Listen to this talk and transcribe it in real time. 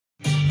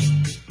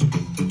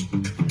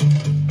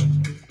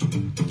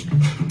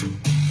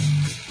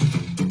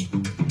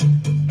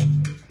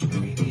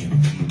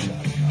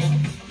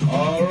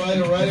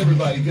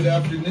everybody. Good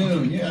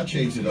afternoon. Yeah, I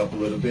changed it up a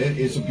little bit.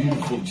 It's a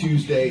beautiful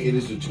Tuesday. It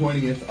is the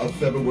 20th of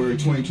February,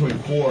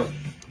 2024.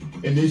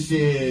 And this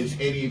is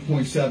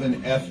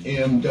 88.7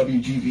 FM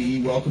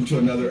WGVE. Welcome to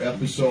another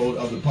episode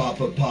of the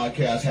Pop-Up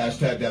Podcast,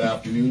 hashtag That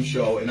Afternoon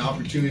Show. An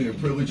opportunity and a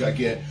privilege I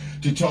get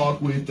to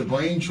talk with the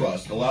Brain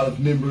Trust. A lot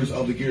of members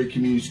of the Garrett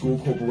Community School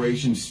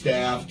Corporation,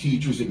 staff,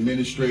 teachers,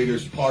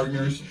 administrators,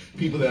 partners,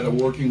 people that are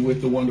working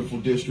with the wonderful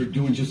district,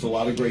 doing just a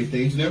lot of great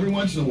things. And every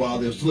once in a while,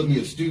 they'll slip me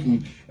a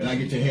student, and I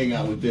get to hang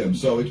out with them.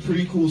 So it's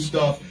pretty cool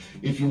stuff.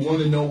 If you want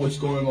to know what's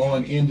going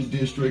on in the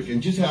district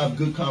and just have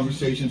good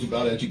conversations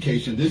about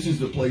education, this is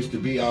the place to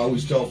be. I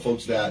always tell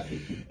folks that,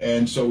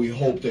 and so we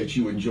hope that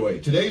you enjoy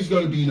it. Today's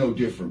going to be no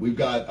different. We've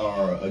got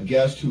a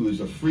guest who is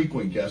a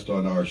frequent guest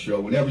on our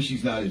show. Whenever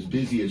she's not as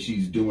busy as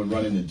she's doing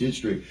running the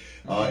district,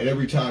 and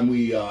every time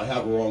we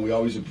have her on, we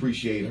always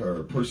appreciate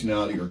her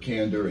personality, her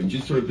candor, and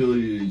just her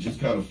ability to just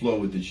kind of flow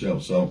with the show.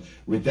 So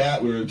with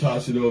that, we're going to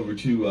toss it over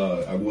to,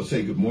 I will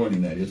say good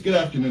morning, that is. Good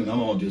afternoon.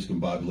 I'm all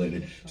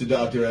discombobulated. To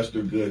Dr.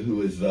 Esther Good,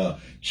 who is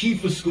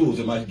Chief of Schools.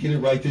 Am I getting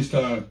it right this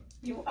time?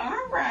 You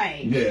are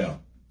right. Yeah.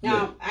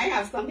 Now, I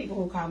have some people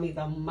who call me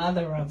the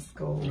mother of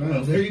schools.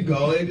 Well, there you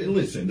go. And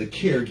listen, the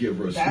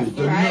caregiver of schools,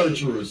 the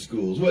nurturer of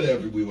schools,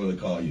 whatever we want to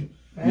call you.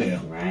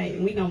 That's right.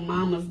 We know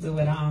mamas do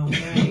it all,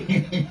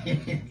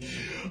 right?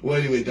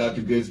 Well, anyway,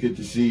 Dr. Good, it's good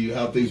to see you.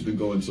 How have things been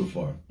going so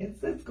far?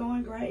 It's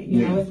going great.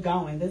 You know, it's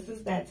going. This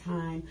is that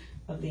time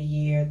of the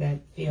year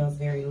that feels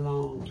very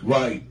long.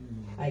 Right.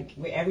 Like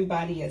where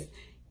everybody is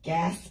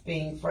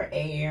gasping for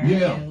air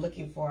and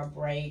looking for a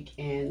break.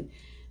 And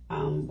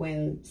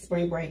when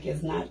spring break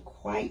is not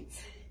quite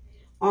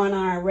on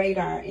our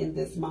radar in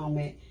this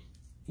moment,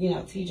 you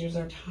know, teachers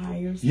are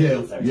tired,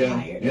 students are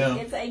tired. Yeah.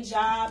 It's a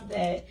job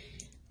that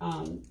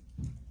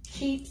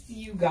keeps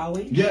you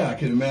going. Yeah, I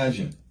can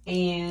imagine.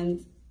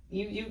 And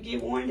you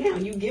get worn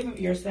down. You give of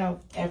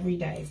yourself every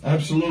day. So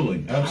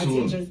absolutely. Our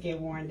teachers get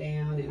worn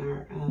down, and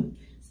our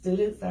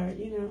students are,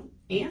 you know,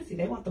 antsy.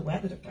 They want the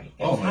weather to break.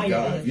 Oh my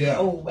God! Yeah,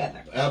 cold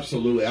weather.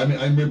 Absolutely. I mean,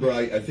 I remember.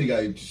 I think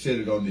I said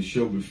it on this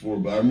show before,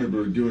 but I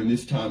remember during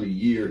this time of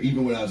year,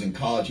 even when I was in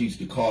college, he used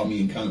to call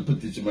me and kind of put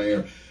this in my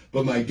ear.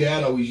 But my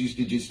dad always used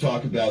to just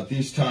talk about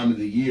this time of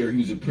the year. He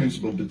was a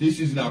principal, but this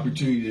is an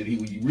opportunity that he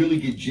would really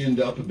get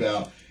ginned up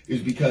about. Is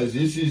because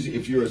this is,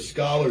 if you're a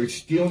scholar, it's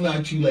still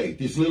not too late.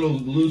 This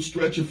little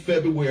stretch of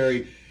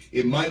February,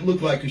 it might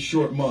look like a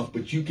short month,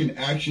 but you can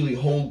actually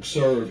hold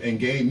serve and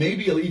gain,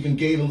 maybe even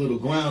gain a little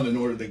ground in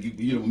order to,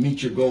 you know,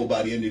 meet your goal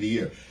by the end of the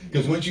year.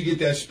 Because once you get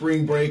that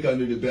spring break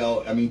under the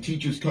belt, I mean,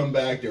 teachers come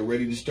back, they're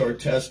ready to start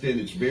testing.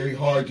 It's very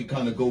hard to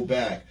kind of go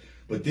back.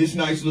 But this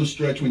nice little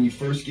stretch when you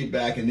first get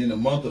back, and then the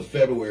month of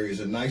February is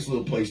a nice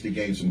little place to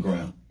gain some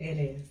ground. It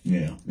is.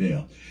 Yeah.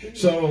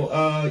 So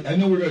I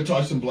know we're going to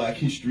talk some Black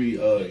history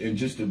in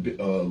just a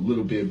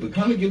little bit, but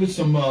kind of give us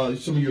some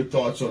of your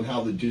thoughts on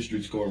how the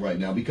district's going right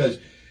now. Because,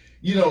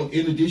 you know,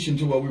 in addition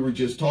to what we were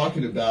just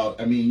talking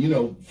about, I mean, you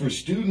know, for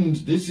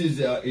students, this is,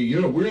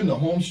 you know, we're in the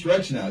home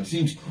stretch now. It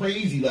seems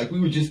crazy. Like we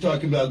were just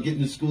talking about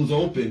getting the schools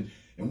open,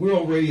 and we're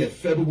already at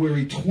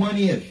February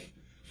 20th.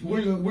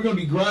 We're going to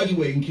be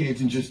graduating kids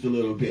in just a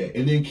little bit,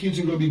 and then kids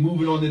are going to be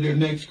moving on to their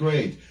next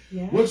grade.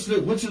 Yeah. What's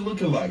it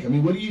looking like? I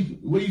mean, what are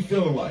you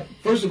feeling like?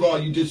 First of all,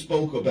 you just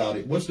spoke about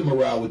it. What's the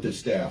morale with the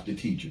staff, the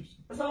teachers?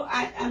 So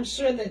I'm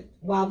sure that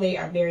while they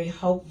are very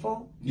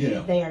hopeful,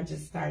 they are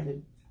just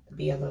starting to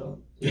be a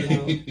little, you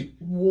know,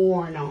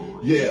 worn on.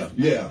 Yeah.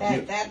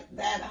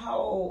 That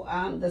whole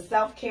the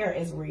self-care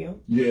is real.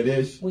 Yeah, it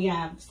is. We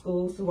have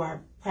schools who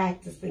are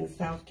practicing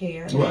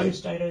self-care.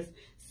 Administrators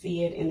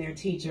see it in their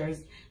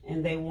teachers,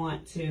 and they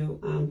want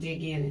to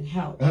dig in and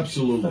help.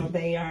 Absolutely. So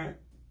they are,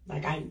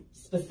 like, I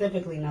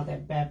specifically know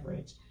that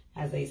Beverage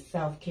has a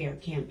self-care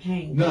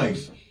campaign.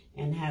 Nice.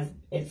 And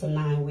it's a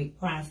 9-week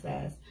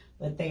process,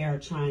 but they are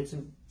trying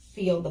to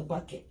fill the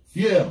buckets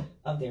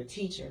of their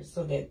teachers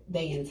so that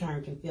they in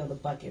turn can fill the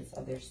buckets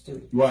of their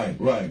students. Right.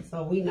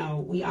 So we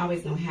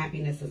always know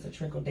happiness is a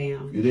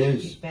trickle-down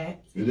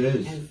effect. It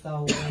is. And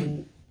so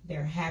when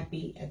they're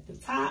happy at the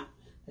top,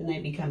 then they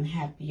become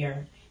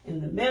happier in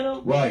the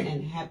middle,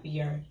 and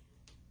happier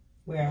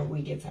where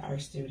we get to our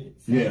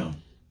students. So,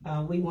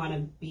 we want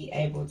to be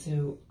able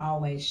to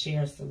always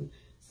share some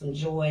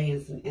joy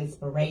and some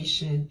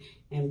inspiration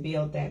and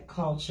build that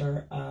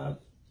culture of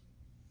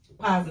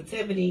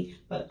positivity,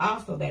 but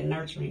also that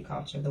nurturing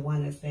culture, the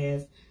one that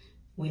says,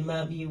 we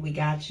love you, we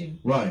got you,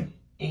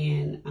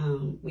 and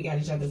we got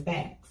each other's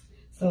backs.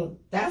 So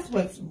that's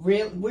what's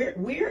real.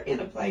 We're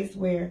in a place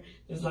where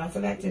there's lots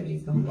of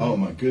activities going on. Oh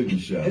my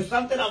goodness, yeah. It's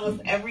something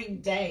almost every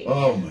day.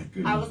 Oh my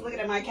goodness. I was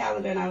looking at my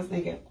calendar and I was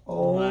thinking,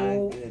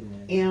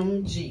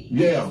 OMG.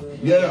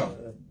 Yeah.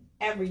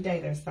 Every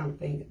day there's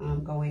something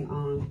going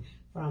on,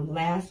 from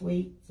last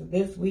week to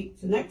this week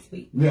to next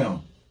week. Yeah.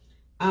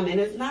 And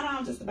it's not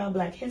all just about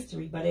Black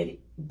history, but it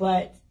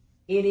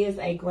is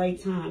a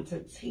great time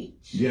to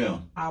teach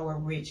our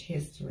rich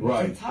history.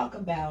 To talk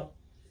about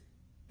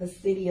the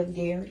city of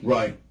Garrett.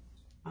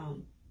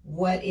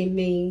 What it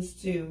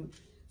means to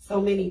so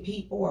many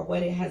people, or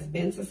what it has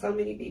been to so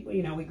many people.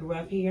 You know, we grew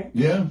up here.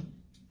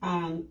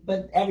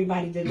 but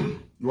everybody did not.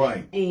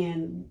 Right.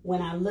 And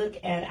when I look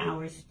at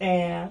our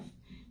staff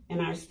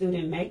and our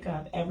student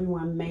makeup,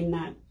 everyone may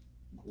not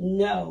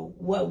know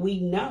what we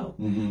know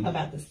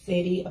about the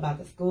city, about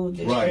the school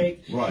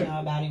district, you know,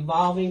 about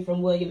evolving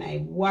from William A.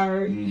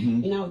 Wirt.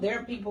 You know, there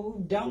are people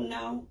who don't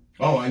know.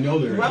 Oh, I know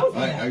there is.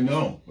 I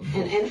know.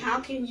 And how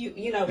can you,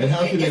 you know. And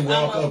how can they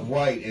walk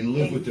upright and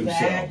live with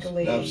themselves?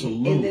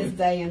 Absolutely. In this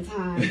day and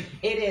time,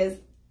 it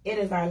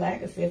is our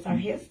legacy. It's our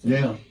history.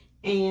 Yeah.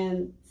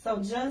 And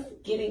so just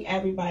getting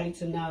everybody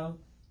to know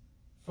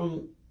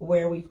from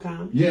where we've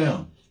come.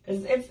 Yeah.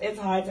 Because it's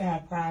hard to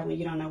have pride when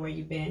you don't know where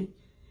you've been.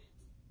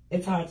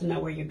 It's hard to know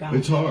where you're going.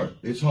 It's hard.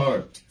 It's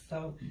hard.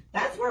 So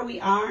that's where we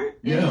are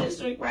in the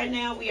district right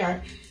now. We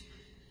are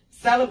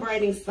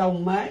celebrating so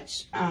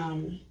much.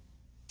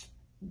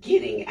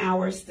 Getting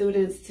our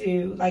students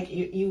to, like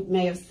you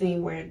may have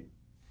seen where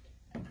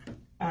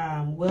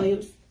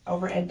Williams,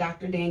 over at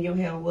Dr. Daniel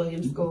Hill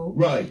Williams School.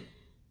 Right.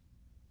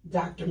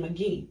 Dr.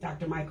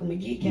 Michael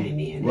McGee came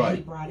in. Right. And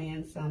he brought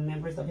in some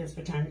members of his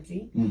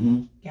fraternity,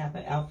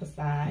 Kappa Alpha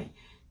Psi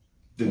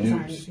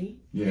fraternity.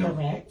 Yeah.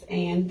 Correct.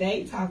 And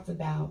they talked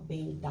about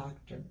being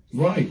doctors.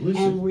 Right.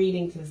 Listen. And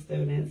reading to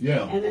students.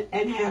 Yeah.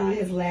 And had on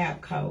his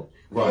lab coat.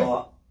 Right.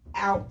 Full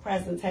out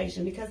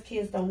presentation, because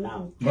kids don't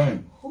know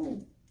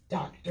who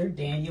Dr.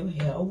 Daniel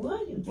Hill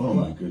Williams. Oh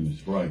my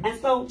goodness, right.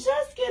 And so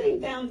just getting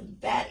them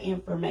that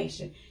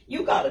information.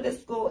 You go to this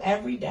school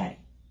every day.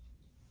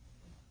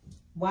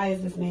 Why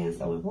is this man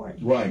so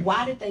important? Right.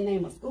 Why did they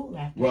name a school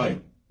after him?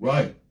 Right,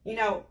 right. You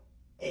know,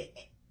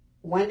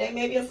 one day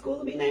maybe a school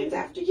will be named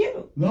after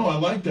you. No, I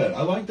like that.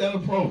 I like that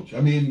approach.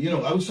 I mean, you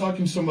know, I was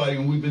talking to somebody,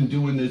 and we've been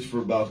doing this for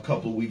about a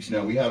couple of weeks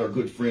now. We had our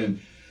good friend,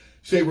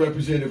 State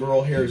Representative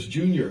Earl Harris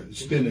Jr.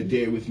 spend a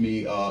day with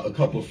me a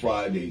couple of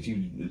Fridays. He,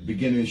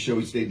 beginning of the show,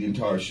 he stayed the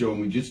entire show, and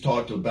we just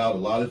talked about a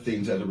lot of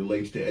things as it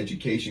relates to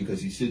education,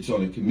 because he sits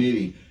on a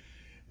committee.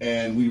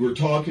 And we were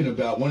talking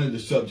about one of the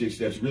subjects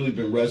that's really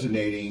been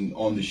resonating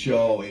on the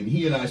show, and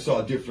he and I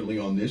saw differently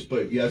on this,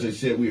 but as I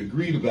said, we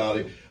agreed about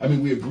it. I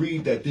mean, we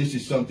agreed that this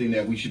is something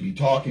that we should be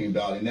talking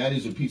about, and that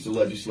is a piece of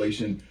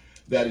legislation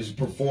that is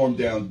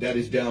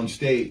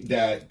downstate,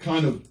 that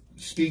kind of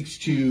speaks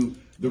to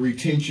the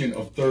retention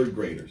of third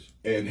graders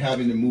and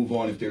having to move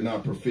on if they're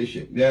not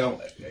proficient. Now,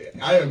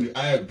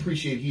 I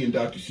appreciate he and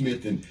Dr.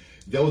 Smith, and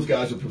those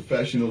guys are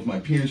professionals. My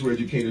peers were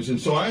educators,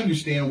 and so I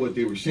understand what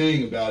they were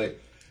saying about it.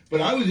 But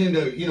I was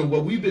into, you know,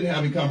 what we've been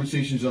having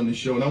conversations on this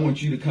show, and I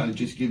want you to kind of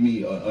just give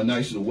me a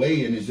nice little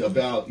weigh-in, is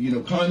about, you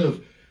know, kind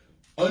of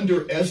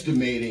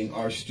underestimating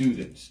our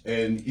students.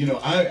 And, you know,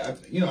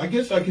 I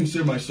guess I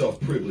consider myself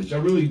privileged. I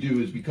really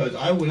do, is because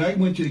when I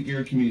went to the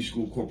Gary Community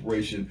School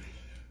Corporation,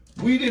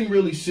 we didn't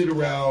really sit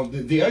around.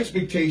 The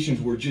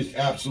expectations were just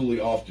absolutely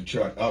off the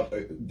chart.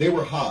 They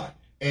were high.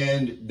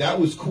 And that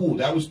was cool.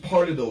 That was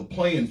part of the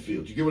playing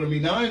field. You get what I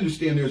mean? Now I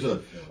understand there's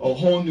a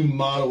whole new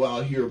model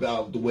out here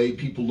about the way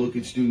people look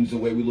at students and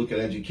the way we look at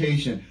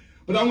education.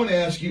 But I want to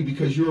ask you,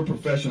 because you're a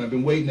professional, I've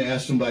been waiting to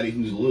ask somebody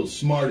who's a little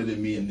smarter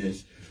than me in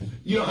this.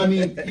 You know, I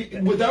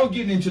mean, without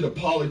getting into the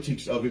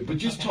politics of it, but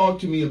just talk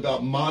to me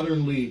about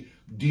modernly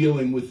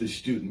dealing with the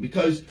student.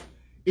 Because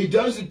it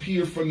does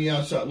appear from the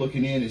outside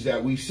looking in is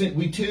that we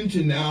tend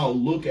to now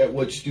look at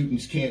what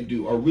students can't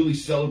do, or really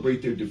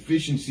celebrate their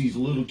deficiencies a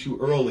little too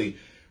early,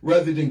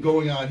 rather than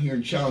going out here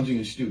and challenging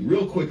a student.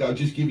 Real quick, I'll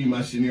just give you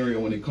my scenario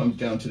when it comes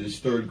down to this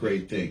third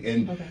grade thing.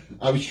 And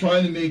I was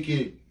trying to make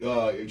it,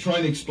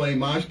 trying to explain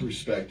my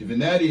perspective,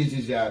 and that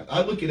is that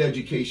I look at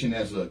education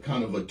as a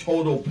kind of a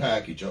total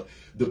package,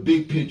 the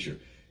big picture.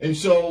 And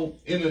so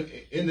in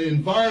the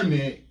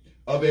environment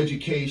of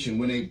education,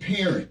 when a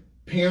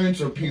parents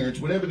or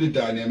parents, whatever the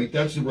dynamic,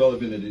 that's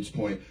irrelevant at this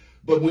point.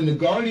 But when the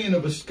guardian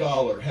of a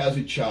scholar has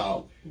a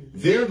child,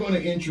 they're going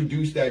to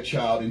introduce that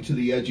child into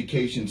the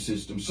education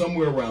system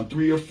somewhere around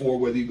 3 or 4,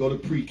 whether you go to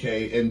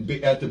pre-K, and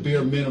at the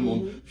bare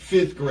minimum,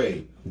 5th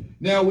grade.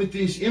 Now, with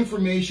this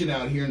information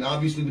out here, and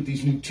obviously with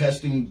these new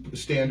testing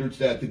standards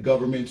that the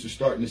governments are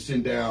starting to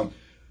send down,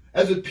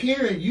 as a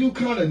parent, you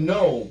kind of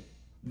know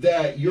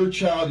that your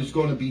child is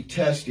going to be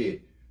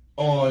tested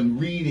on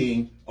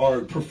reading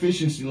or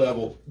proficiency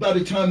level by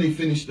the time they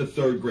finish the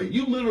 3rd grade.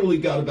 You literally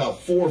got about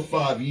 4 or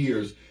 5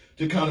 years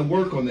to kind of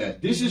work on that.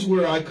 This is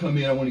where I come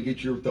in. I want to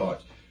get your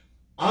thoughts.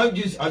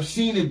 I've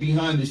seen it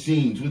behind the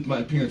scenes with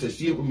my parents. I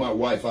see it with my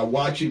wife. I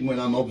watch it when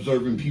I'm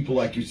observing people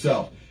like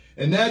yourself.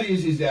 And that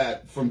is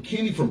that from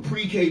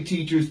pre-K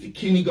teachers to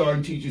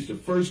kindergarten teachers to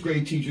 1st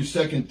grade teachers,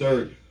 2nd,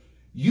 3rd,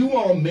 you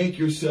all make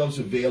yourselves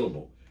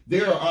available.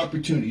 There are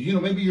opportunities. You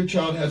know, maybe your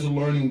child has a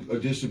learning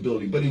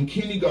disability, but in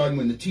kindergarten,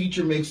 when the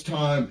teacher makes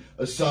time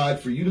aside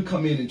for you to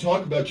come in and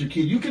talk about your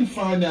kid, you can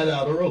find that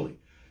out early.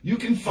 You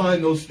can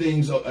find those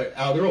things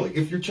out early.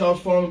 If your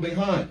child's falling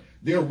behind,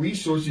 there are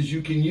resources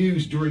you can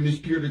use during this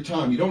period of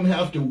time. You don't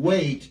have to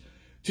wait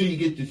till you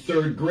get to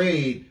 3rd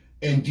grade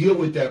and deal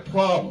with that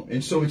problem.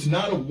 And so it's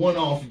not a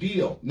one-off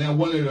deal. Now,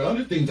 one of the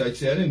other things I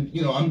said, and,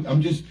 you know,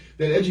 I'm just,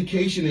 that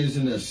education is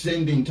an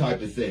ascending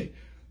type of thing.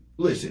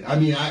 listen, I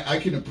mean, I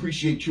can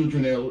appreciate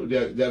children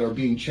that are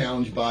being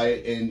challenged by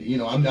it. And, you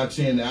know, I'm not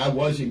saying that I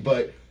wasn't,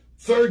 but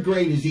third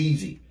grade is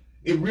easy.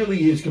 It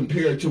really is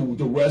compared to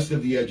the rest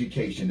of the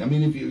education. I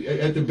mean, if you,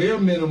 at the bare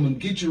minimum,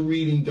 get your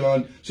reading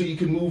done so you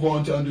can move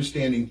on to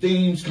understanding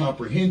themes,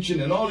 comprehension,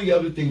 and all the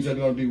other things that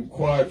are going to be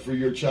required for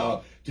your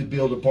child to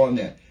build upon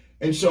that.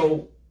 And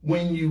so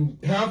when you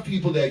have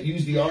people that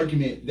use the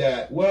argument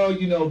that, well,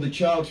 you know, the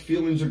child's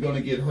feelings are going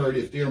to get hurt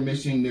if they're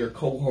missing their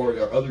cohort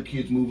or other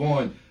kids move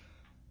on.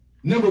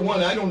 Number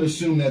one, I don't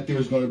assume that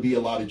there's going to be a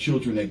lot of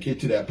children that get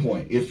to that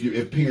point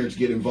if parents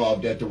get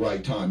involved at the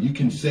right time. You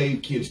can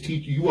save kids,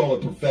 teach. You all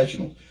are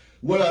professionals.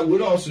 What I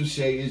would also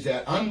say is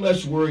that I'm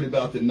less worried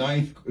about the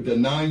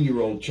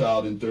 9-year-old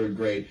child in third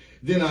grade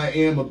than I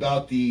am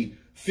about the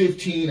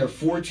 15 or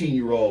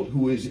 14-year-old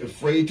who is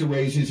afraid to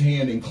raise his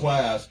hand in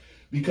class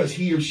because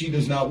he or she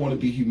does not want to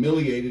be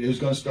humiliated, is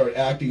going to start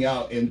acting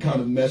out and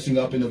kind of messing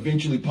up and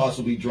eventually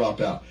possibly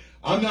drop out.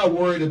 I'm not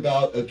worried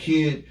about a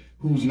kid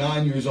who's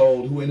 9 years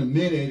old, who in a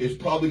minute is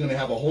probably going to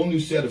have a whole new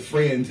set of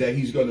friends that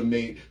he's going to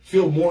make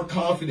feel more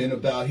confident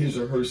about his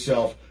or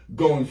herself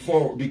going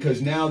forward,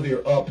 because now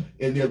they're up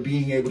and they're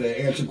being able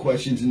to answer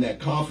questions and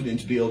that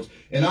confidence builds.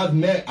 And I've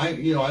met, I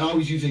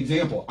always use an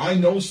example. I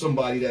know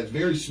somebody that's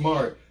very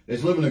smart,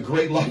 that's living a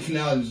great life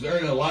now, and is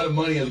earning a lot of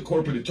money as a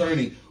corporate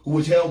attorney, who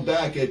was held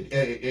back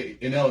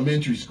in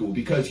elementary school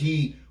because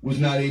he was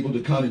not able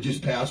to kind of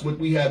just pass what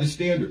we have as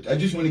standards. I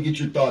just want to get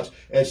your thoughts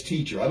as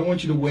teacher. I don't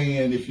want you to weigh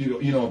in if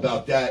you know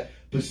about that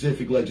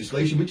specific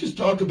legislation, but just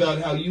talk about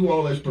how you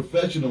all as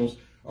professionals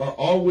are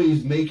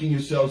always making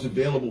yourselves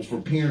available for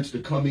parents to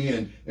come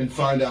in and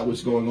find out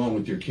what's going on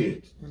with their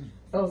kids.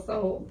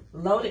 So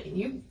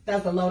loaded.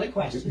 That's a loaded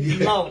question.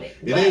 Yeah, loaded.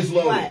 It is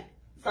loaded.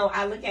 So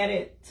I look at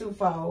it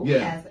twofold,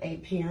 as a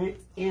parent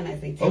and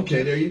as a teacher.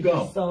 Okay, there you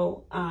go.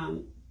 So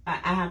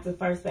I have to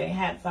first say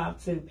hats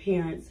off to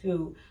parents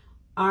who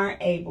are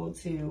able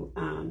to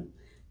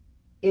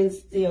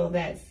instill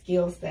that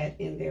skill set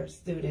in their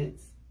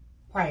students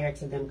prior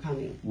to them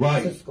coming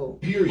to school.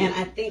 Period. And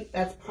I think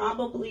that's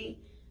probably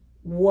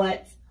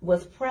what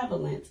was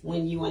prevalent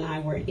when you and I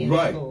were in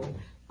school.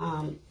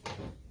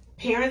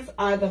 Parents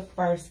are the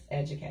first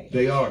educators.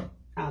 They are.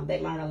 They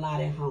learn a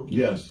lot at home.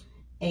 Yes.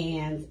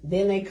 And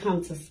then they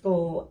come to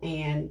school,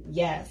 and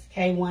yes,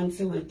 K1,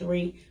 2, and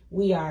 3,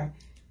 we are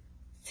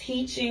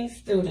teaching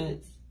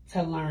students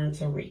to learn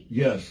to read.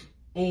 Yes.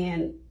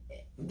 And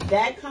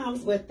that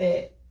comes with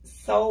it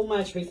so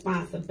much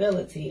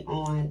responsibility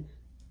on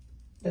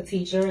the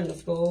teacher in the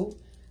school,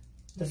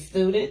 the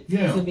student,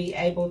 to be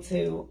able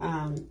to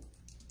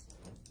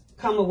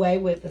come away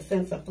with a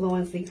sense of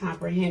fluency,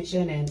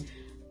 comprehension,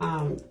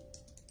 and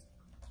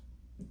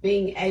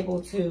being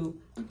able to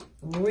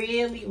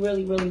really,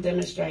 really, really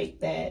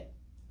demonstrate that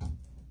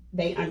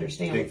they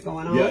understand what's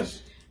going on.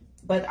 Yes.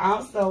 But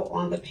also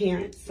on the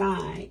parent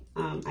side,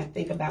 I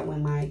think about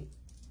when my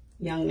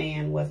young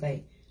man was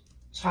a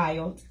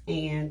child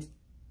and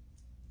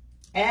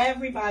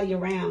everybody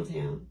around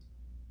him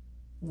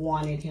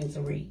wanted him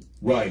to read.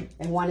 Right.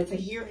 And wanted to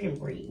hear him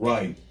read.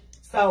 Right.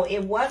 So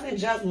it wasn't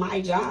just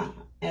my job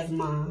as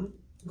mom.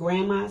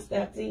 Grandma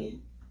stepped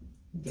in.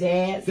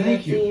 Dad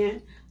stepped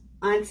in.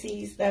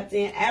 Auntie stepped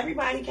in.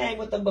 Everybody came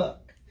with a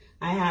book.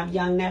 I have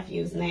young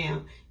nephews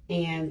now,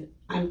 and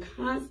I'm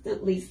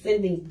constantly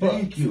sending books.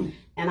 Thank you.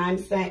 And I'm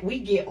saying,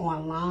 we get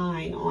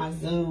online on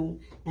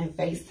Zoom and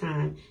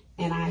FaceTime,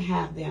 and I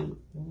have them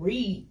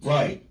read.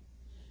 Right.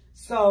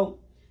 So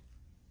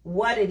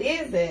what it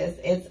is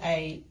it's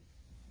a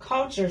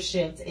culture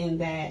shift in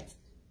that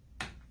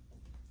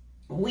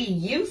we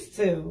used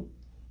to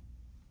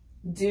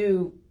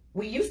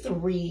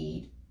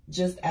read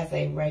just as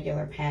a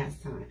regular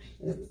pastime.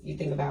 You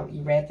think about,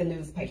 you read the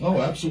newspaper. Oh,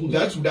 absolutely.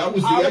 That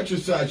was the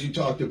exercise you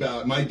talked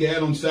about. My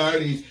dad on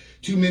Saturdays,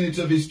 2 minutes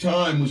of his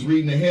time was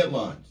reading the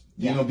headlines.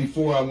 You know,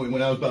 before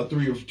when I was about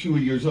 3 or 2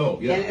 years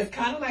old. Yeah. And it's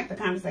kind of like the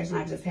conversation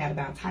I just had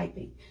about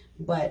typing.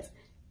 But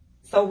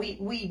so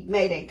we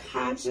made a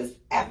conscious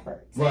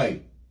effort.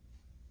 Right.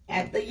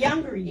 At the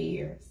younger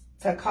years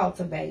to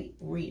cultivate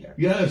readers.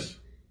 Yes.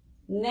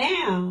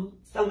 Now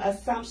some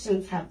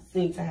assumptions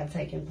seem to have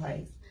taken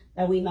place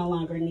that we no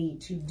longer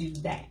need to do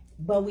that.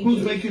 But we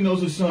Who's making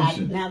those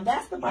assumptions? Now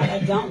that's the part I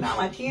don't know.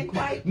 I can't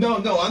quite. No,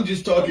 I'm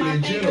just talking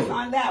in general.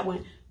 On that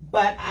one.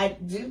 But I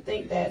do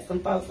think that some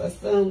folks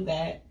assume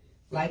that,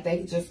 like,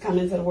 they just come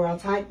into the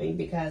world typing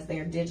because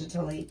they're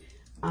digitally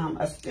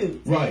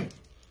astute. Right.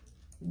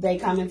 They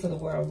come into the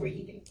world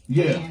reading.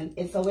 Yeah.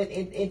 And so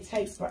it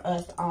takes for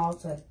us all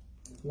to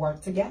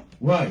work together.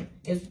 Right.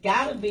 It's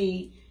got to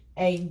be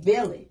a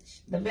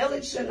village. The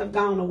village shouldn't have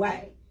gone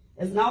away.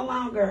 It's no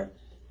longer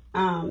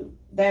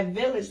that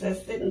village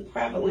that's sitting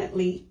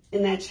prevalently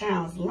in that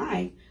child's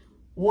life,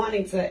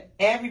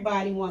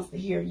 everybody wants to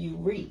hear you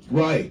read.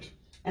 Right.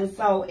 And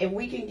so if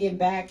we can get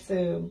back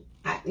to,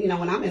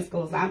 when I'm in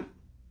schools, I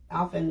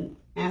often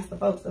ask the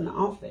folks in the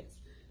office,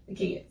 the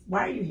kids,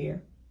 why are you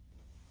here?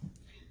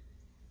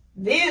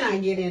 Then I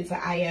get into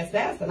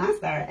ISS and I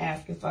start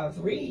asking folks,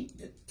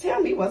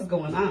 tell me what's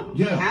going on.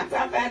 Yeah. After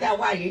I find out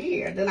why you're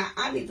here, then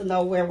I need to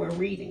know where we're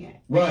reading it.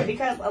 Right.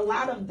 Because a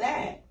lot of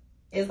that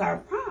is our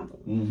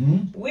problem.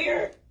 Mm-hmm.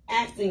 We're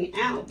acting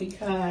out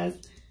because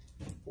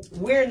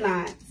we're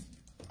not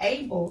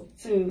able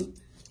to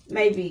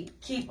maybe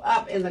keep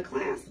up in the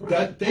classroom.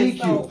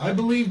 Thank you. I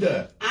believe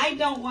that. I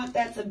don't want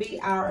that to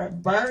be our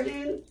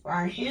burden,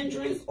 our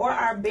hindrance, or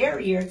our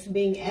barrier to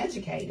being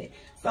educated.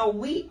 So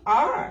we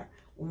are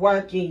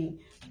working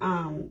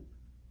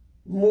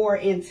more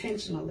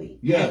intentionally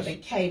at the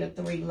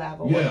K-3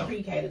 level or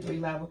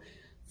pre-K-3 level,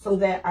 so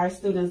that our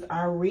students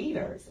are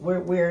readers.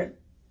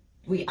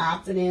 We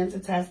opted in to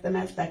test them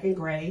at 2nd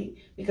grade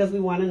because we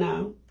want to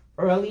know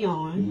early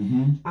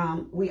on.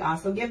 Mm-hmm. We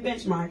also give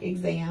benchmark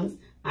exams.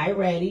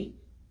 K-3.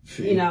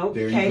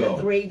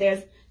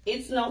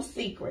 It's no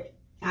secret.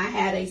 I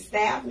had a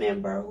staff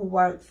member who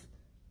works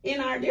in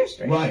our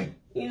district, right,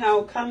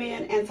 come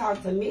in and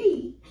talk to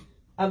me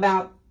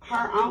about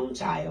her own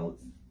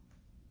child's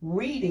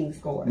reading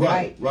scores.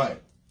 Right.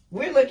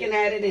 We're looking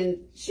at it and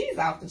she's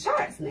off the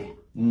charts now.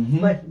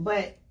 Mm-hmm.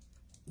 But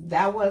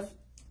that was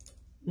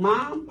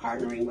mom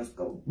partnering with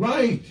school.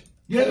 Right.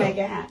 To make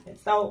it happen.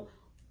 So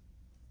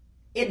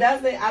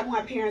I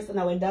want parents to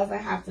know it doesn't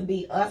have to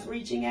be us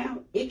reaching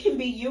out. It can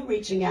be you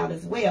reaching out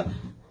as well.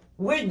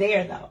 We're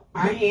there though.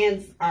 Our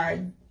hands are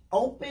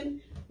open.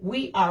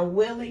 We are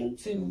willing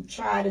to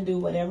try to do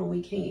whatever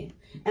we can.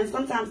 And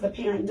sometimes the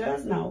parent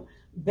does know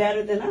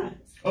better than us.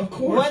 Of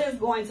course. What is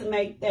going to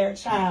make their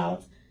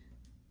child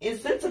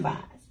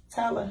incentivized?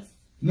 Tell us.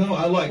 No,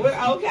 I like. We're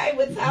okay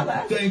with tell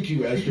us. Thank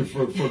you, Esther,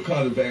 for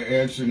kind of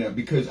answering that,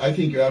 because I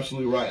think you're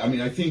absolutely right. I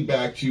mean, I think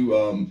back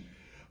to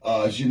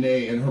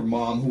Janae and her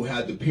mom, who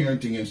had the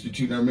Parenting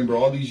Institute. And I remember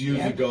all these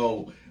years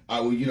ago, I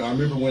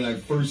remember when I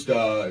first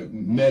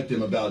met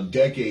them about a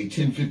decade,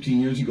 10, 15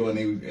 years ago, and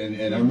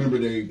I remember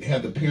they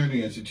had the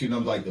Parenting Institute, and I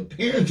was like, the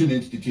Parenting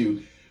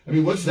Institute? I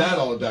mean, what's that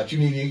all about? You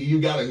mean you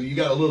got a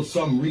little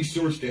some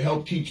resource to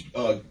help teach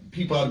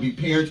people how to be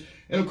parents?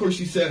 And of course,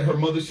 her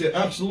mother said,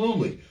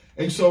 absolutely.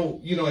 And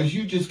so, as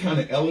you just kind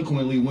of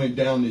eloquently went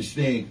down this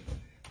thing,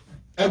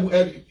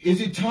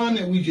 is it time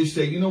that we just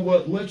say, you know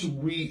what, let's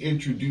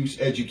reintroduce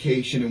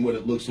education and what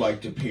it looks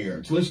like to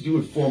parents? Let's do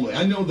it formally.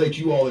 I know that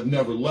you all have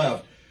never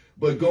left,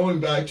 but going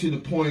back to the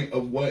point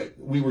of what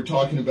we were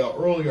talking about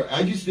earlier,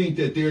 I just think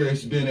that there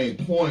has been a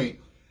point,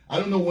 I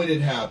don't know when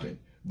it happened,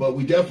 but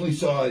we definitely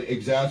saw it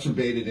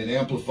exacerbated and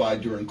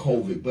amplified during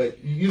COVID. But,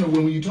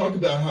 when you talk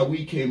about how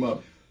we came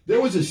up, there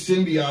was a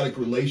symbiotic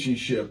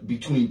relationship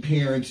between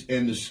parents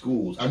and the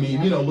schools. I mean,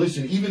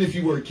 listen, even if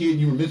you were a kid and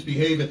you were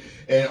misbehaving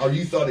or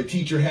you thought a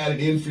teacher had it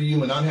in for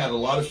you, and I've had a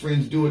lot of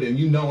friends do it,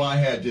 and I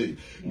had to,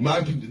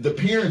 the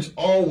parents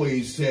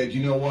always said,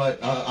 you know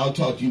what, I'll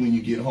talk to you when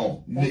you get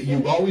home.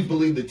 You always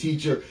believe the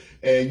teacher,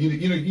 and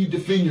you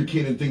defend your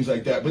kid and things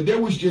like that. But there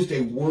was just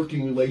a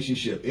working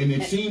relationship, and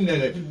it seemed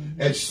that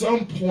at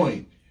some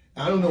point,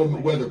 I don't know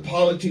whether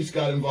politics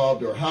got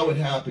involved or how it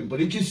happened,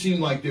 but it just seemed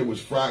like there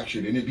was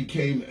fractured, and it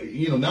became,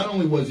 not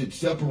only was it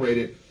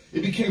separated,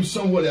 it became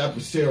somewhat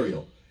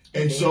adversarial.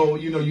 And so,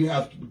 you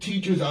have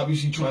teachers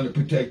obviously trying to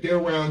protect their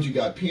rounds. You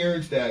got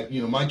parents that,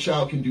 my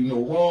child can do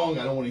no wrong.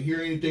 I don't want to hear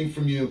anything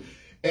from you.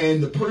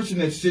 And the person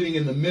that's sitting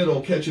in the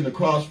middle catching the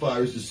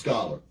crossfire is the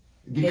scholar,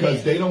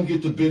 because they don't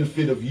get the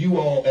benefit of you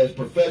all as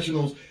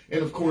professionals.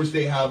 And of course,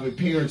 they have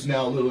parents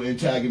now a little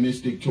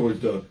antagonistic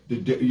towards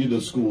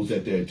the schools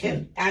that they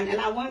attend. And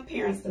I want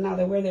parents to know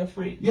that we're their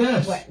friends.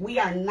 Yes. But we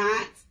are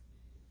not.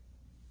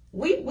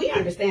 We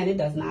understand it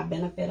does not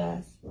benefit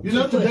us. You're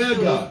not the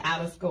bad guy.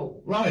 Out of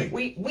school. Right.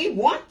 We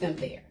want them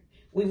there.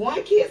 We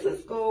want kids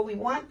in school. We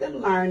want them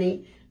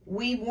learning.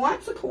 We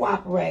want to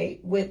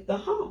cooperate with the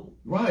home.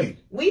 Right.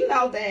 We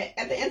know that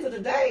at the end of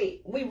the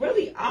day, we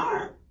really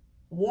are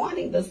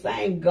wanting the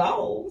same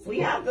goals. We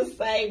have the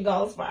same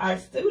goals for our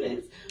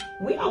students.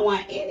 We don't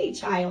want any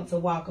child to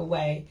walk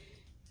away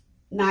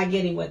not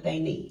getting what they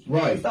need.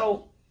 Right.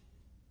 So,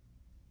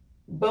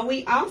 but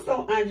we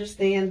also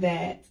understand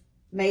that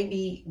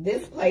maybe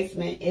this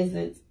placement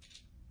isn't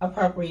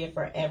appropriate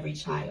for every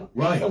child.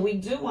 Right. So we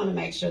do want to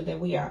make sure that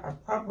we are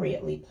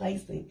appropriately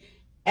placing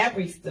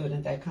every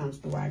student that comes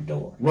through our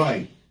door.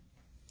 Right.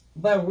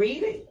 But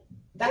reading,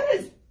 that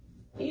is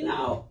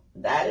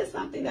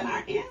something that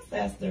our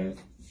ancestors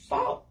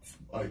fought.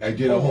 I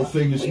did a whole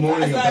thing this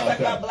morning about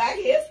that. Black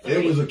history.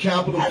 It was a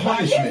capital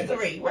punishment.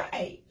 History,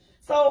 right.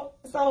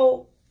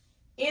 So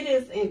it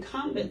is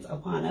incumbent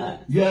upon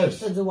us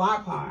to do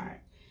our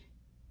part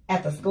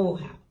at the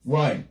schoolhouse.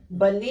 Right.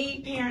 But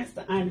need parents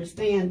to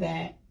understand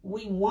that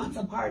we want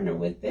to partner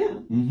with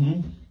them.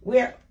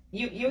 Mm-hmm.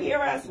 You hear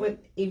us with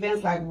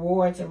events like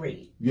War to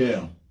Read.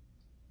 Yeah.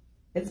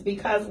 It's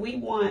because we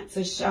want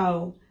to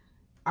show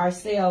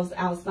ourselves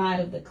outside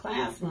of the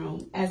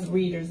classroom as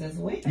readers as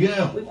well.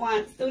 Yeah. We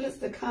want students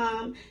to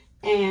come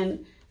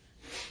and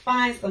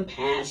find some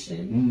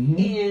passion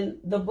in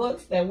the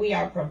books that we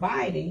are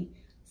providing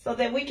so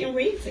that we can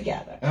read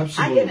together.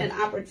 Absolutely. I get an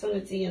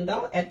opportunity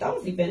at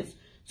those events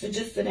to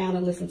just sit down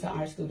and listen to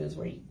our students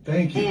read.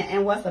 Thank you.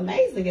 And what's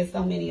amazing is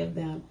so many of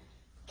them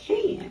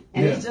can,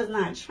 and it's just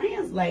not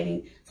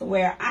translating to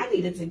where I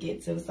needed to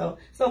get to. So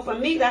for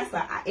me,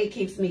 it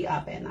keeps me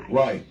up at night.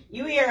 Right.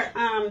 You hear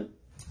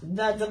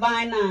the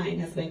Divine Nine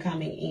has been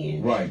coming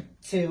in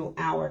to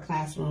our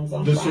classrooms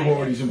on Friday.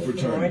 Sororities and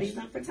fraternities. Sororities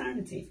and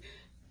fraternities.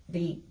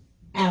 The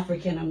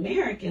African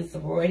American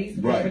sororities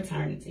and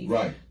fraternities.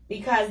 Right.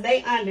 Because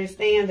they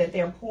understand that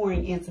they're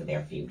pouring into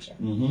their future.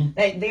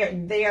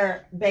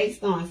 They're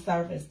based on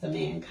service to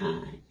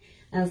mankind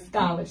and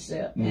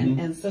scholarship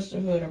and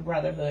sisterhood or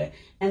brotherhood.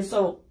 And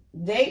so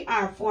they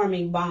are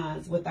forming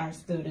bonds with our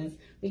students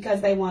because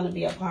they want to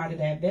be a part of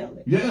that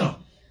village. Yeah.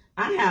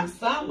 I have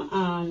some of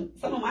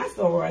my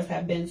sorors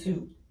have been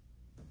to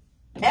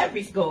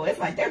every school. It's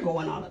like they're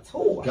going on a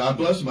tour. God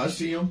bless them. I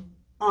see them.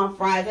 On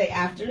Friday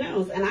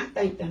afternoons. And I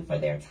thank them for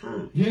their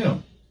time. Yeah.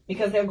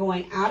 Because they're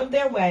going out of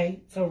their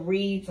way to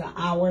read to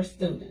our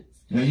students.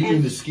 Now you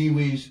mean the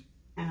skiwees?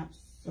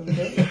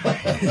 Absolutely.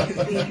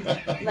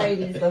 The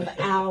ladies of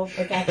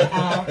Alpha, Kappa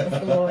Alpha,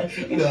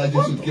 sorority. No, I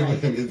just was giving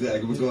him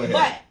exactly. But go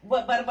ahead.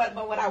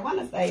 But what I want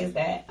to say is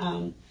that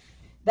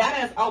that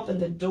has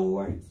opened the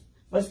doors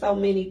for so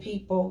many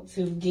people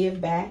to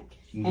give back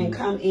and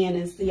come in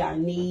and see our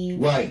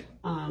needs. Right.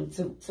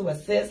 To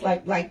assist.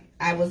 Like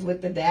I was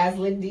with the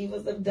Dazzling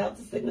Divas of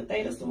Delta Sigma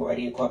Theta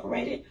Sorority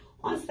Incorporated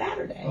on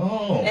Saturday.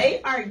 Oh.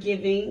 They are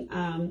giving.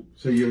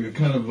 So you're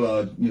kind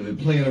of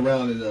playing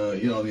around in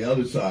the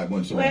other side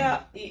once in a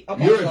while.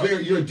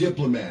 Okay, you're a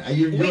diplomat.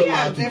 You're we allowed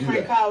have to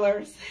different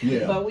colors,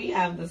 yeah. But we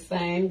have the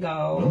same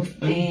goals,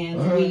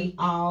 and we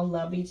all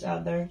love each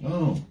other.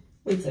 Oh.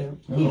 We do.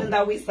 Even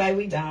though we say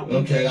we don't.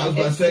 Okay, I was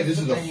about to say, this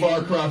is a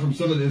far cry from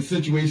some of the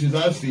situations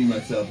I've seen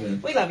myself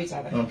in. We love each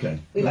other. Okay.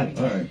 We love each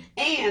other. Right.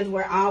 And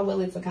we're all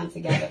willing to come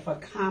together for a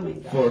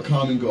common goal. For a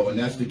common goal, and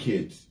that's the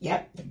kids.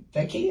 Yep,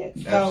 the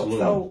kids. Absolutely.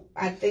 So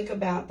I think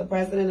about the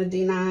president of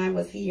D9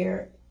 was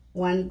here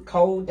one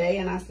cold day,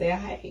 and I said,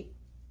 hey,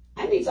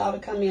 I need y'all to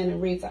come in and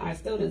read to our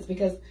students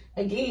because,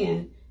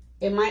 again,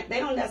 they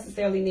don't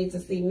necessarily need to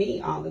see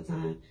me all the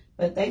time,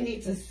 but they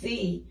need to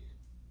see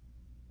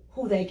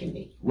who they can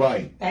be.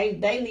 Right.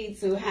 They need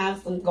to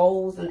have some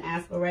goals and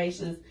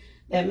aspirations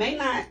that I might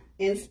not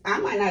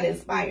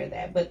inspire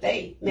that, but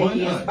they may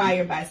be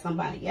inspired by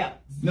somebody else.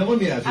 Now let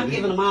me ask you. I'm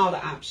giving them all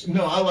the options.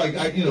 No,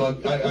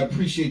 I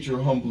appreciate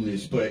your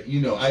humbleness, but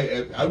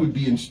I would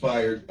be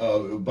inspired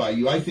by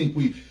you. I think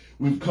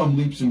we've come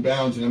leaps and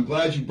bounds, and I'm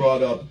glad you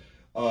brought up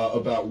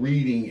about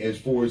reading as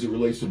far as it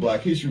relates to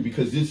Black history,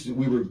 because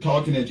we were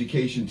talking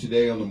education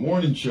today on the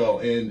morning show,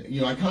 and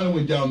I kind of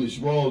went down this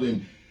road,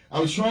 and I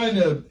was trying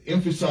to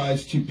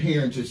emphasize to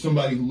parents, as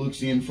somebody who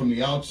looks in from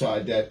the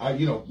outside, that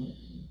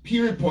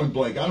period, point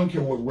blank, I don't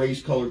care what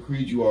race, color,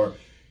 creed you are,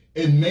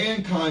 in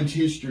mankind's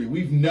history,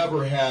 we've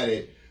never had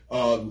it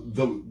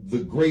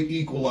the great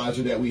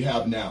equalizer that we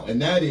have now, and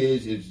that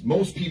is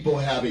most people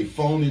have a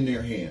phone in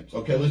their hands.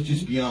 Okay, let's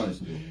just be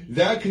honest.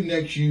 That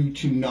connects you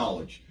to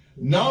knowledge.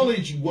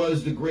 Knowledge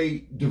was the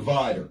great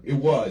divider. It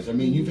was. I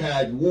mean, you've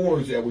had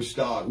wars that were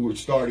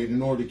started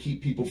in order to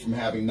keep people from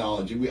having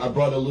knowledge. And I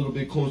brought it a little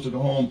bit closer to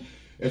home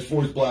as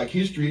far as Black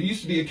history. It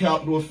used to be a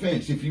capital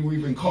offense if you were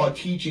even caught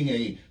teaching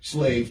a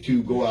slave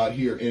to go out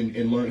here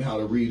and learn how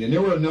to read. And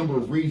there were a number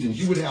of reasons.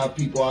 You would have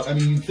people out. I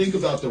mean, you think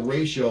about the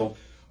ratio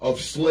of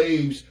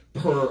slaves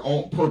per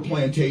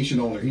plantation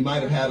owner. He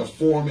might have had a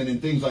foreman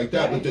and things like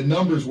that, but the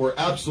numbers were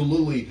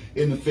absolutely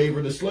in the favor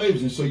of the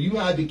slaves. And so you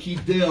had to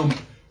keep them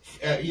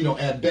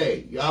at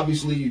bay.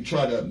 Obviously, you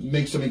try to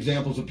make some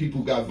examples of people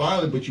who got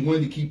violent, but you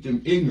wanted to keep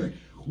them ignorant.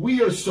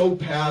 We are so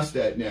past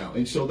that now,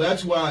 and so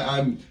that's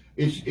why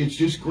it's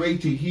just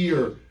great to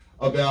hear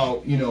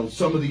about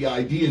some of the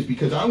ideas,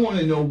 because I want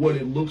to know what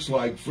it looks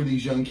like for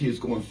these young kids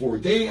going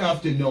forward. They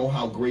have to know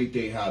how great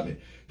they have it.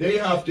 They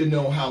have to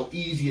know how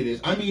easy it is.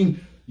 I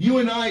mean, you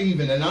and I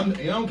even, and I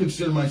don't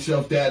consider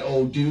myself that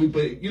old dude,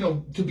 but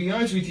to be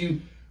honest with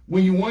you,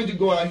 when you wanted to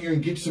go out here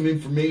and get some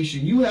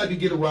information, you had to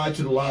get a ride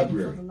to the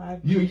library.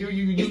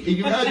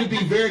 You had to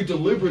be very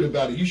deliberate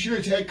about it. You sure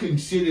as heck couldn't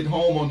sit at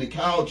home on the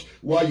couch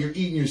while you're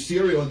eating your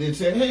cereal and then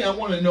say, "Hey, I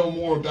want to know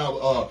more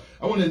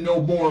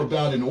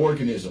about an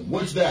organism.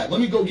 What's that?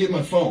 Let me go get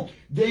my phone."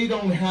 They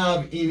don't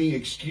have any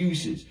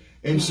excuses.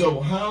 And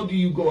so how do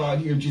you go out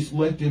here and just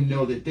let them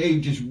know that they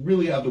just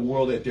really have the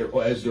world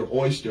as their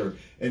oyster,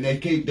 and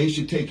they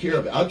should take care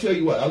of it? I'll tell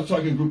you what, I was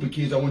talking to a group of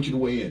kids. I want you to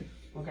weigh in.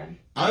 Okay.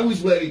 I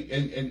was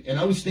and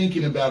I was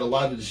thinking about a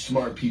lot of the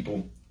smart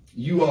people.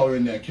 You all are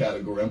in that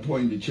category. I'm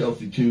pointing to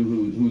Chelsea too,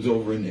 who's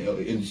over in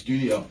the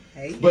studio.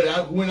 Hey.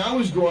 But when I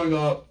was growing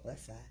up,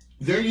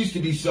 there used to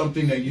be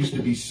something that used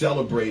to be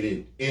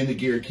celebrated in the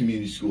Garrett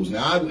Community Schools.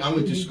 Now I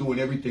went to school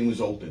and everything was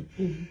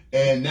open,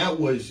 and that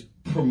was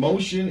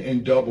promotion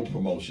and double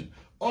promotion.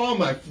 Oh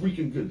my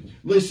freaking goodness!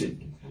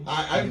 Listen,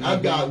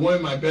 I've got one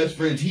of my best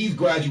friends. He's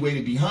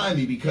graduated behind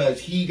me because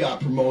he got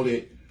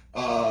promoted.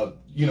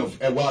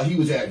 While he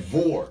was at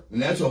VOR,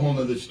 and that's a whole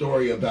nother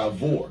story about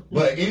VOR.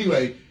 But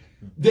anyway,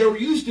 there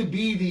used to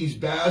be these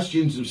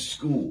bastions of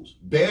schools.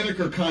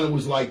 Banneker kind of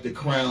was like the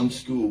crown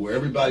school where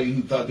everybody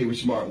who thought they were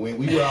smart went.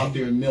 We were out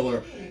there in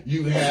Miller.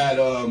 You had,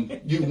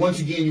 once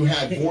again, you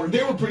had Ford.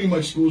 There were pretty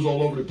much schools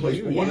all over the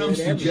place. But what I'm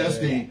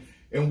suggesting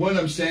and what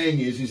I'm saying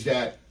is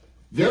that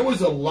there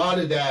was a lot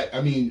of that.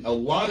 I mean, a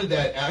lot of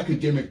that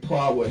academic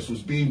prowess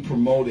was being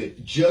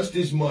promoted just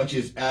as much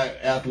as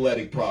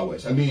athletic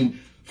prowess. I mean,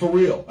 for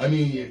real. I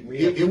mean,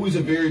 it was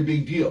a very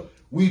big deal.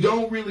 We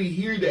don't really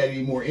hear that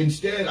anymore.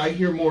 Instead, I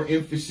hear more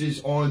emphasis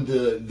on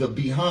the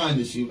behind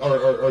the scenes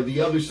or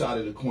the other side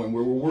of the coin,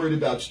 where we're worried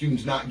about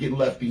students not getting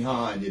left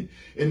behind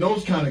and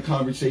those kind of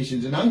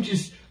conversations. And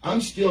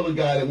I'm still a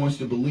guy that wants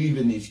to believe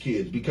in these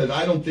kids because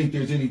I don't think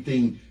there's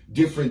anything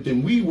different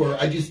than we were.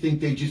 I just think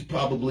they just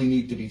probably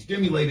need to be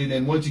stimulated.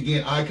 And once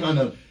again,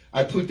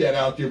 I put that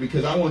out there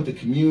because I want the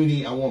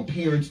community, I want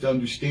parents to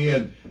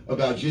understand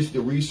about just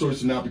the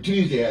resources and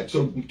opportunities they had.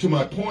 So to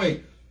my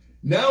point,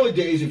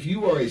 nowadays, if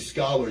you are a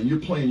scholar and you're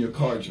playing your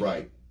cards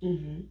right,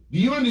 do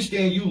you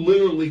understand you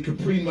literally could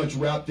pretty much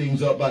wrap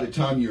things up by the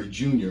time you're a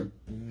junior?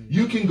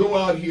 You can go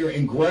out here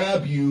and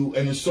grab you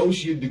an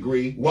associate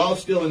degree while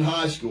still in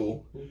high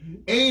school,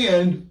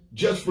 and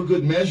just for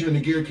good measure in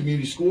the Gary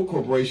Community School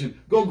Corporation,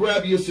 go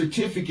grab you a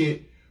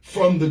certificate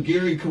from the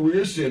Gary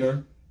Career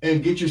Center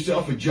and get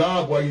yourself a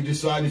job while you're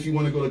deciding if you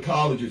want to go to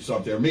college or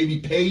something, or maybe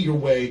pay your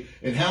way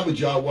and have a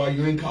job while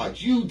you're in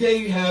college.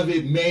 They have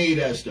it made,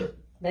 Esther.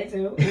 They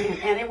do,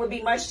 and it would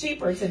be much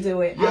cheaper to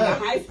do it on the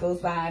high school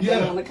side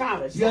than on the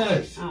college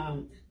side.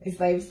 They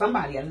save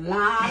somebody a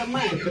lot of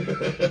money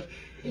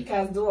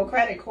because dual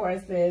credit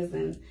courses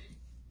and,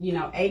 you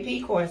know,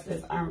 AP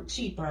courses are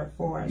cheaper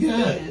for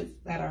students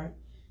that are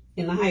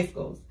in the high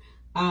schools.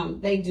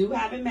 They do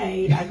have it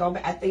made.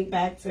 I think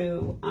back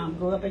to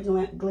grew up at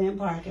Glen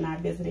Park, and I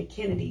visited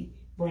Kennedy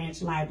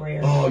Branch Library.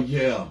 Oh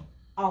yeah,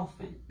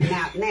 often.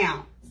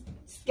 Now.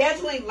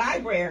 Scheduling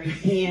library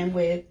in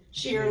with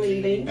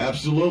cheerleading,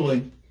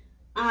 absolutely,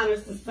 honor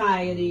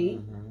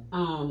society,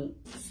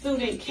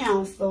 student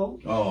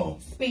council,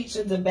 speech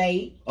and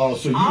debate. Oh,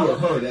 so you were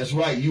her. That's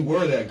right. You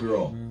were that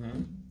girl.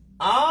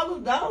 All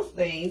of those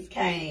things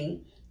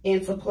came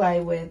into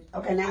play with,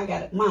 okay, now I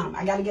got it. Mom,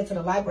 I got to get to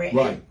the library.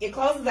 Right. It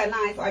closes at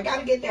 9, so I got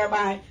to get there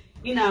by,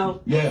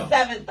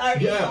 7:30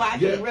 so I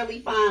can really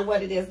find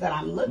what it is that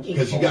I'm looking for.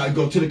 Because you got to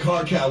go to the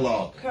car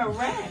catalog.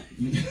 Correct.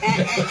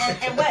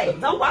 and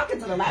wait, don't walk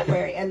into the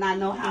library and not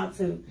know how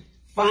to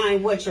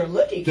find what you're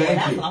looking for.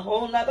 That's a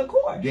whole nother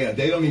course. Yeah,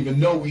 they don't even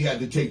know we had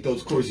to take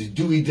those courses.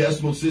 Dewey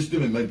Decimal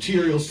System and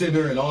Material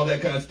Center and all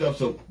that kind of stuff.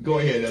 So go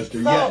ahead,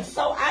 Esther.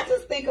 So I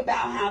just think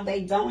about how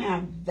they don't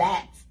have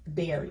that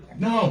barrier.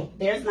 No.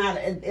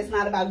 It's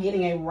not about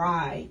getting a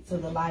ride to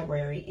the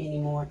library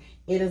anymore.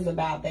 It is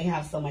about they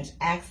have so much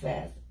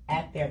access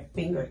at their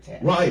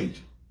fingertips. Right.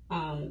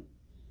 And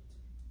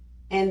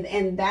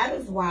that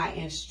is why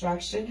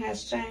instruction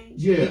has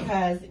changed. Yeah.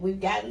 Because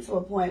we've gotten to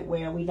a point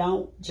where we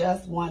don't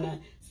just want to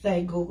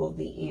say Google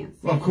the answer.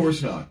 Well, of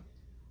course not.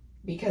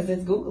 Because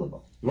it's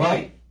Googleable.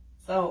 Right.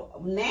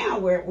 So now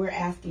we're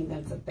asking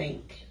them to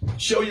think.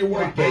 Show your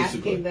work,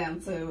 basically. Asking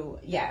them to,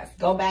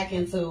 go back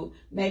into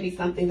maybe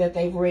something that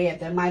they've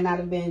read that might not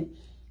have been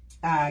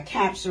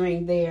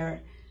capturing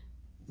their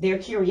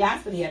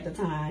curiosity at the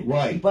time.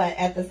 Right. But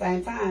at the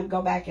same time,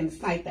 go back and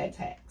cite that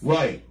text.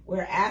 Right.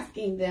 We're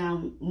asking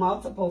them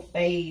multiple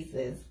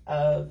phases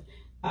of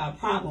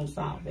problem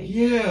solving.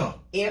 Yeah.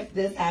 If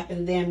this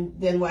happened,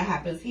 then what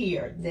happens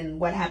here? Then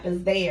what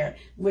happens there?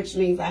 Which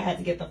means I had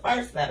to get the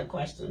first set of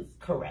questions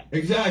correct.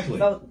 Exactly.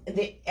 So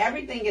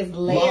everything is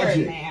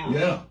layered now.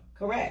 Yeah.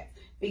 Correct.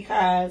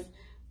 Because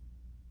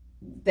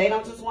they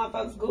don't just want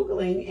folks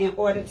Googling in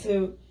order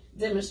to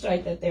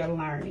demonstrate that they're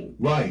learning.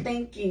 Right.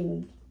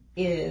 Thinking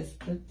is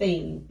the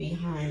thing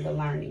behind the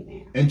learning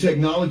now. And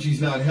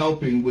technology's not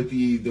helping with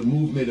the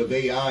movement of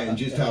AI and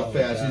just how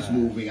fast it's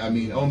moving. I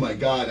mean, oh my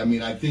God. I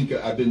mean, I think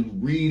I've been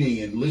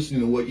reading and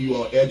listening to what you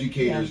all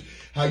educators,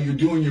 how you're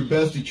doing your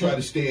best to try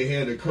to stay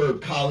ahead of the curve.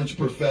 College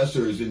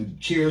professors and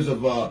chairs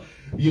of,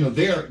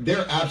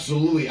 they're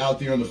absolutely out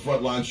there on the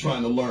front lines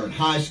trying to learn.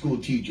 High school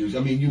teachers. I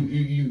mean,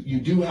 you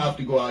do have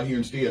to go out here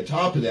and stay on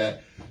top of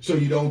that, so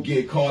you don't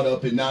get caught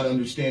up in not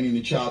understanding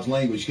the child's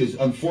language. Because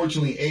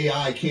unfortunately,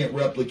 AI can't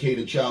replicate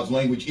a child's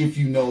language if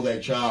you know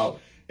that child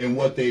and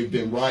what they've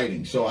been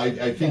writing. So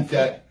I think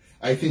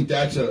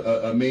that's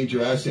a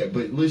major asset.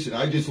 But listen,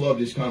 I just love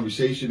this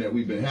conversation that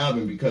we've been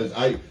having, because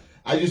I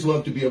just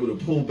love to be able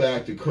to pull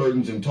back the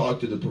curtains and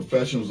talk to the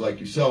professionals like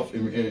yourself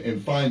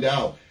and find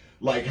out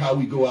like how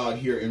we go out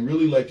here and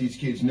really let these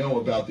kids know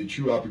about the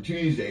true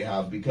opportunities they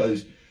have.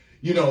 Because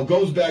it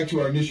goes back to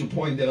our initial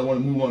point that I want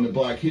to move on to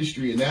Black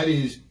history, and that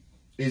is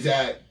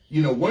that,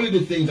 one of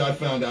the things I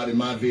found out in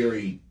my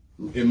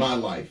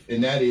life,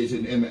 and that is,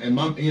 and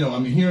my,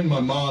 I'm hearing my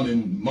mom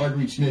and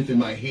Marguerite Smith in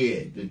my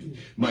head,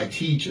 my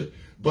teacher,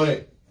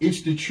 but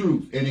it's the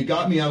truth. And it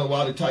got me out of a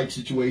lot of tight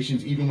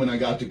situations, even when I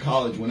got to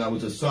college, when I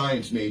was a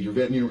science major,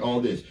 veterinary,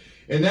 all this.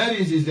 And that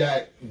is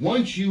that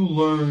once you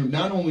learn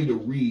not only to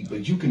read,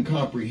 but you can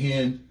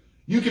comprehend,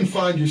 you can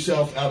find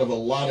yourself out of a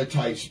lot of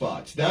tight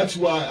spots. That's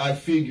why I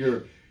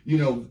figure, you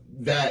know,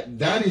 that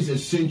is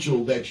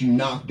essential that you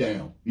knock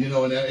down, you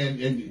know, and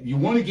you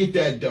want to get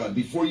that done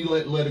before you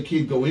let a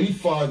kid go any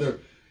farther.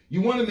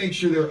 You want to make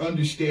sure they're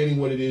understanding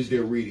what it is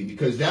they're reading,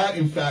 because that,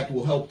 in fact,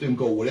 will help them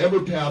go whatever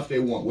path they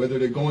want, whether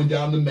they're going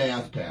down the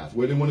math path,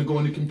 whether they want to go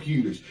into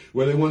computers,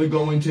 whether they want to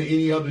go into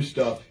any other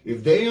stuff.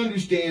 If they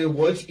understand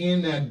what's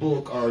in that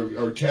book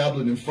or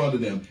tablet in front of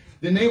them,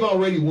 then they've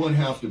already won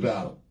half the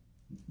battle.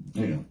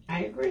 Yeah.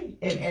 I agree.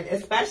 And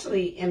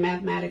especially in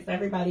mathematics,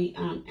 everybody,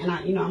 and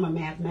I'm a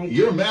math major.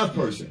 You're a math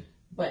person.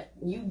 But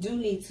you do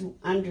need to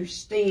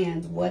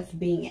understand what's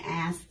being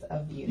asked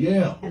of you.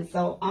 Yeah. And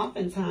so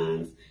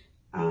oftentimes,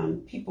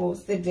 people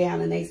sit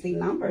down and they see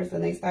numbers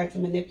and they start to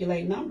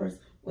manipulate numbers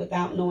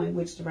without knowing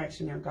which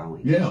direction they're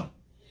going. Yeah.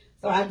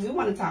 So I do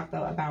want to talk,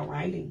 though, about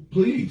writing.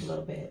 Please. A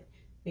little bit.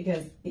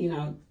 Because, you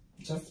know,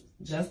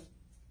 just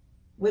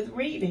with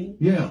reading.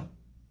 Yeah.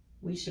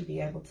 We should be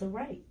able to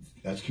write.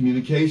 That's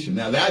communication.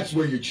 Now, that's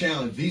where you're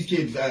challenged. These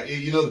kids,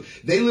 you know,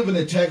 they live in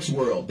a text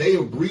world. They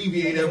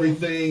abbreviate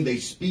everything. They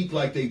speak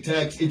like they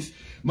text.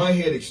 My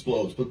head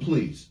explodes, but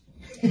please.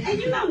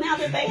 And, you know, now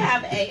that they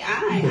have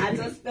AI, I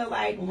just feel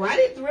like run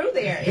it through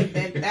there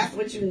if that's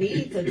what you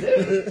need to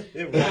do.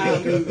 Run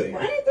it through there.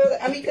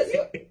 I mean, because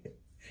you're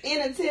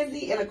in a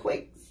tizzy, in a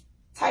quick,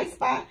 tight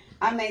spot,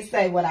 I may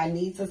say what I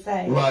need to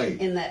say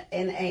in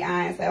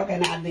AI and say, okay,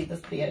 now I need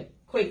this to be a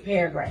quick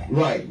paragraph.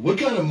 Right. What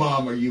kind of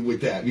mom are you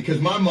with that? Because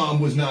my mom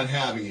was not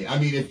having it. I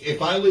mean, if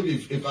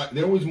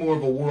there was more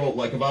of a world,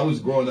 like if I was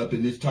growing up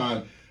in this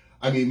time,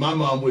 I mean, my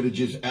mom would have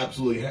just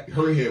absolutely,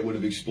 her head would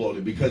have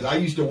exploded, because I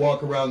used to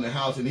walk around the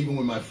house, and even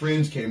when my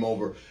friends came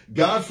over,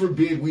 God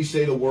forbid we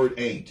say the word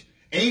ain't.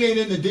 Ain't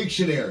in the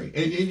dictionary.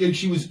 And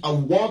she was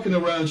walking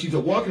around, she's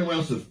walking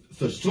around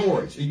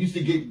thesaurus. It used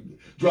to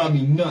drive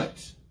me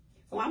nuts.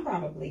 So I'm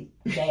probably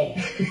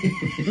bad.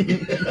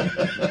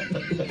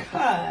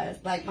 Because,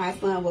 like, my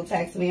son will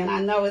text me, and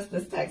I know it's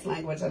this text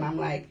language, and I'm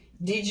like,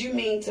 did you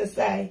mean to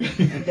say?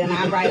 And then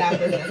I write out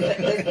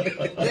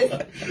this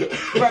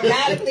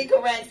grammatically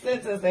correct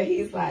sentence, and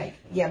he's like,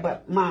 yeah,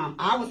 but Mom,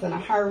 I was in a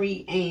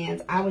hurry,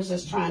 and I was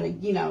just trying to,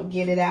 you know,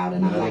 get it out.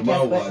 And I'm like,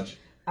 yes, but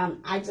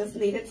I just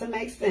needed to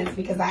make sense,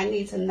 because I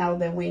need to know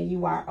that when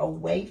you are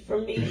away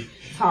from me,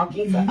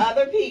 talking to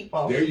other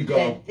people, there you go,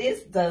 that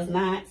this does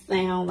not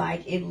sound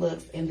like it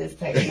looks in this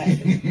text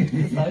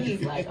message. So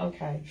he's like,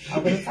 okay,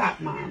 over the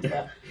top, Mom.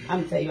 So I'm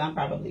going to tell you, I'm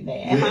probably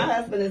bad. And my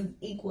husband is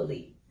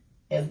equally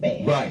as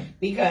bad. Right.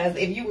 Because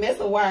if you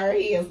miss a word,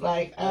 he is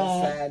like,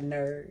 side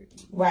nerd.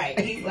 Right.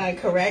 He's like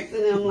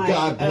correcting him, like,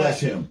 God bless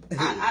him.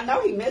 I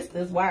know he missed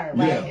this word,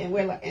 right? Yeah. And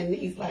we're like, and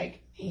he's like,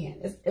 man,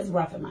 it's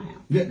rough in my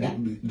house. Yeah.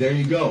 There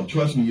you go.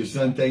 Trust me, your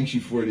son thanks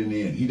you for it in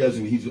the end. He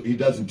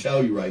doesn't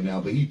tell you right now,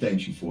 but he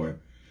thanks you for it.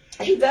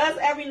 He does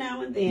every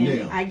now and then.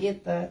 Yeah. I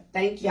get the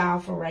thank y'all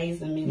for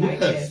raising me like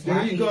this.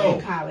 There you go.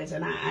 In college,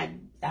 and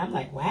I'm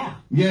like, wow.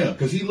 Yeah,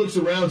 because he looks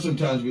around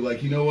sometimes and be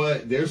like, you know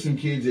what? There's some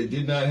kids that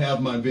did not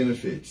have my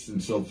benefits,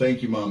 and so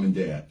thank you, Mom and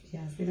Dad.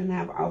 Yes, he didn't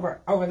have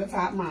over the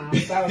top mom.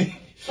 So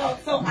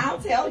I'll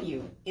tell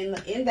you,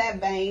 in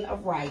that vein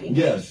of writing.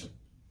 Yes.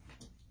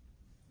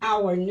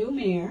 Our new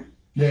mayor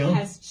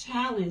has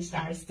challenged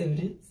our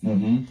students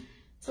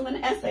to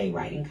an essay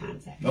writing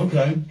contest.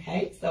 Okay.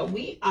 Okay. So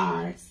we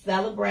are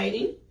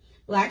celebrating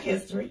Black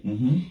History,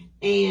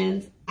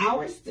 and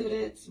our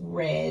students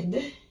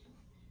read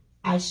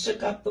 "I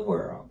Shook Up the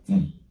World"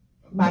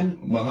 by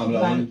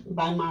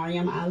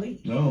Mariam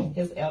Ali,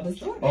 his eldest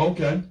daughter.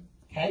 Okay.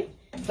 Okay.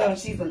 So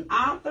she's an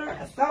author,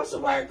 a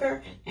social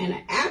worker, and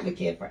an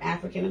advocate for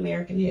African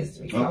American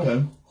history.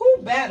 So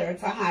who better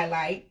to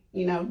highlight,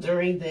 you know,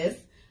 during this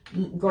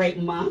great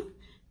month?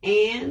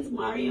 And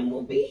Mariam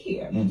will be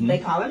here. They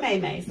call her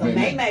May. So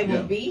May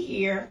will be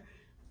here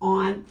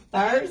on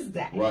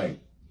Thursday. Right.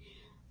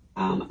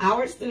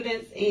 Our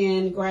students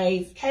in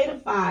grades K to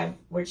 5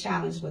 were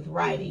challenged with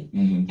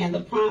writing, and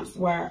the prompts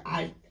were,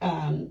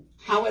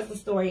 how has the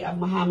story of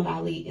Muhammad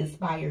Ali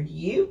inspired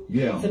you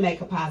to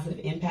make a positive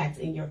impact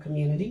in your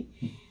community?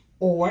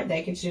 Or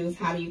they could choose,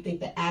 how do you think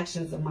the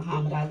actions of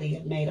Muhammad Ali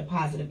have made a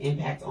positive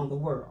impact on the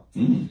world?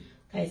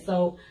 Okay,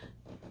 so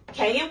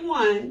K and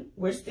 1,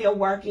 we're still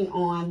working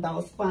on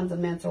those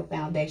fundamental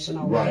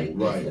foundational writing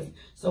pieces.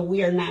 So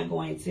we are not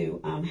going to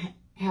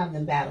have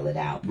them battle it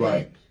out.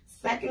 Right.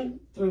 2nd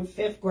through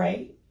 5th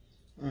grade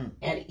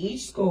at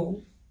each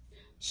school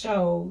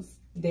chose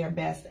their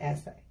best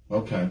essay.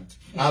 Okay.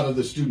 Out of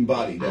the student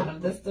body. Out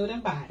of the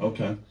student body.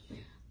 Okay.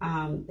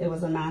 It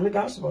was a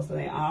non-negotiable, so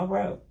they all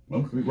wrote.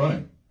 Okay,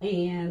 right.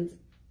 And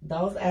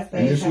those essays.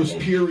 And this was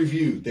peer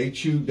reviewed. They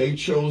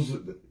chose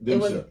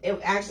themselves. It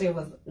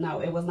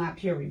was not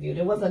peer reviewed.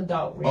 It was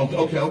adult review.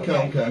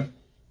 Okay.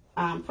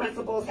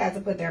 Principals had to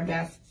put their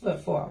best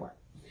foot forward.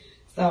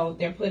 So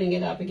they're putting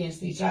it up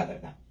against each other,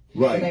 though.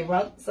 Right.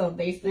 So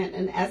they sent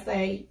an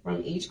essay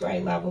from each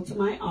grade level to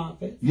my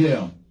office.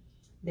 Yeah.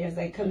 There's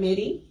a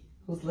committee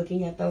who's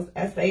looking at those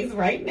essays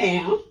right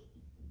now.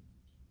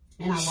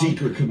 And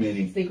Secret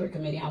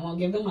committee. I won't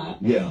give them up.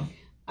 Yeah.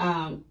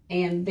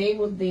 And they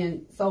will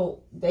then,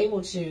 so they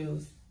will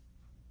choose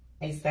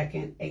a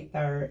second, a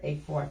third, a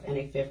fourth, and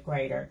a fifth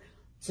grader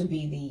to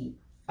be the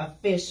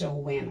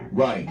official winner.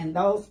 Right. And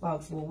those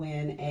folks will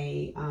win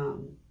a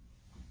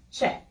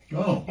check,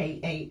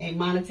 a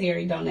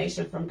monetary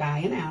donation from Guy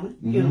and Allen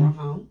Funeral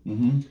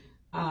Home.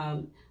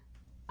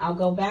 I'll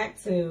go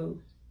back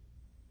to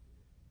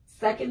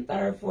second,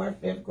 third, fourth,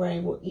 fifth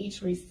grade will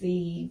each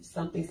receive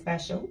something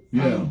special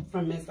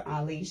from Ms.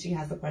 Ali. She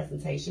has a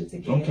presentation to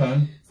give.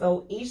 Okay.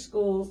 So each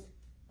school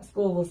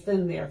will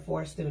send their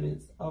 4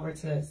 students over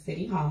to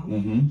City Hall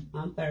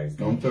on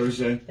Thursday. On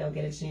Thursday. They'll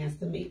get a chance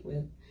to meet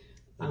with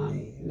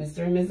Mr.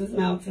 and Mrs.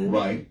 Melton.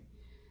 Right.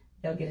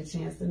 They'll get a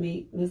chance to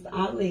meet Ms.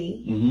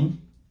 Ali.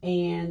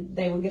 And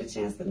they will get a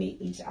chance to meet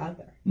each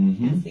other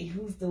and see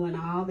who's doing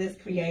all this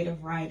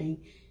creative writing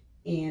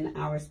in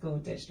our school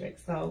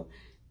district. So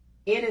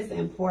it is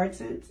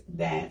important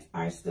that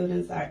our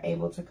students are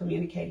able to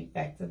communicate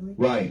effectively.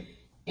 Right.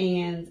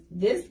 And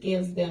this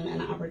gives them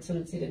an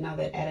opportunity to know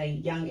that at a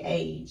young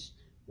age,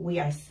 we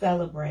are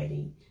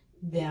celebrating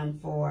them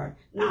for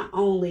not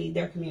only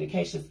their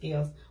communication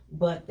skills,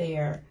 but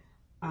their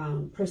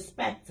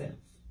perspective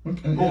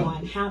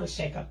on how to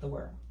shake up the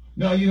world.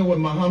 Now, you know what?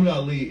 Muhammad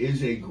Ali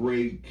is a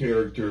great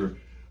character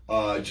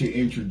to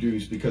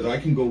introduce, because I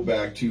can go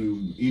back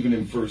to even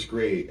in first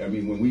grade. I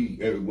mean, when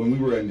we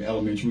were in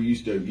elementary,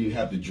 you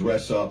have to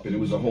dress up, and it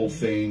was a whole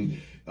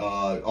thing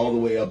all the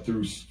way up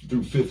through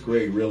fifth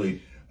grade,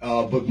 really.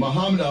 But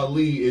Muhammad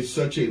Ali is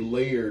such a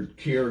layered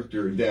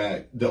character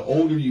that the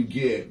older you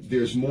get,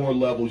 there's more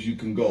levels you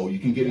can go. You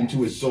can get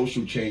into his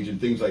social change and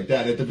things like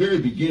that. At the very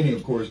beginning,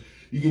 of course,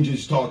 you can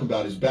just talk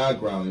about his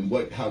background and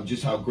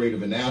how great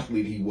of an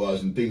athlete he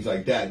was and things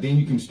like that. Then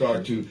you can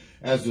start to,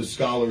 as the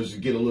scholars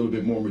get a little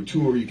bit more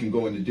mature, you can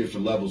go into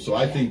different levels. So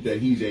I think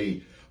that he's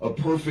a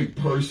perfect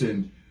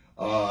person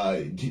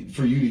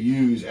for you to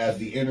use as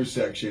the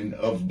intersection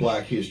of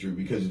Black history,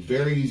 because it's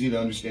very easy to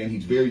understand.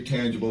 He's very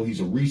tangible. He's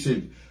a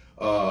recent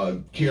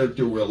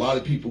character where a lot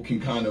of people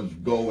can kind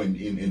of go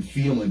and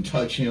feel and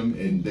touch him,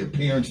 and their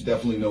parents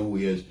definitely know who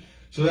he is.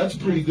 So that's a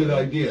pretty good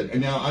idea.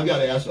 And now I've got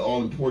to ask the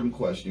all-important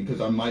question, because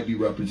I might be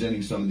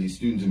representing some of these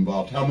students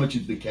involved. How much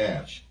is the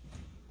cash?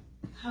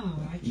 Oh,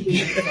 I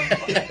can't.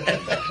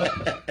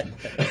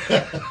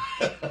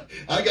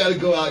 I got to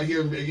go out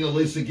here,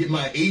 listen, get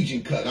my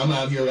agent cut. I'm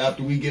out here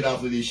after we get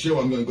off of this show.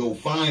 I'm going to go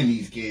find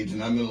these kids,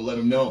 and I'm going to let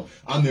them know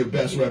I'm their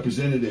best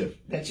representative.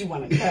 That you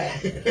want to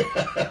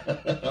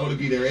cut. I want to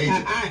be their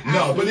agent.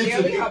 I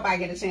really hope I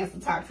get a chance to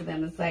talk to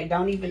them and say,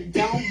 don't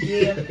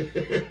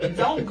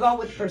go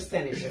with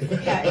percentages,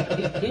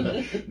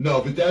 okay?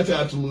 No, but that's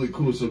absolutely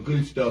cool. So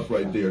good stuff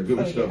right there.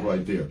 Good stuff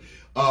right there.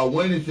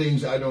 One of the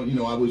things I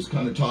was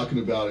kind of talking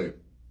about it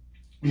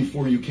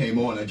before you came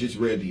on. I just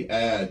read the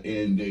ad,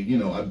 and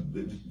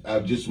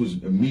I just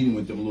was meeting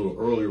with them a little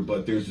earlier,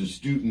 but there's a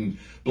student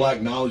Black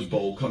Knowledge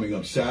Bowl coming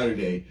up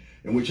Saturday,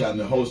 in which I'm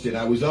the host. And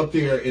I was up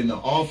there in the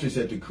office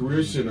at the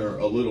Career Center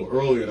a little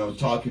earlier, and I was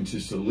talking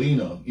to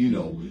Selena,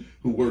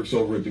 who works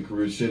over at the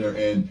Career Center,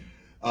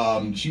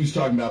 and she was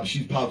talking about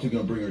she's probably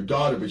going to bring her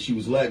daughter, but she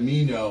was letting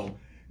me know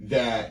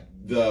that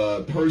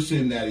the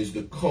person that is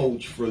the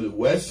coach for the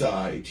West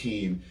Side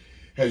team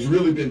has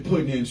really been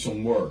putting in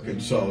some work.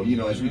 And so,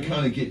 as we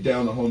kind of get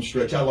down the home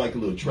stretch, I like a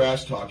little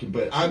trash talking,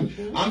 but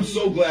I'm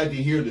so glad to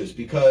hear this,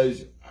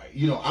 because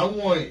I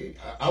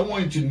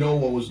wanted to know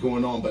what was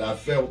going on, but I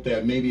felt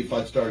that maybe if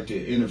I start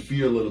to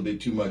interfere a little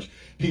bit too much,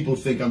 people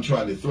think I'm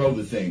trying to throw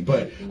the thing.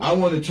 But I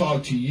want to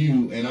talk to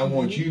you, and I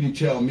want you to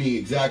tell me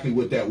exactly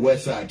what that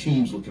West Side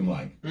team's looking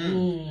like.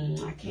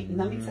 I can't.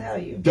 Let me tell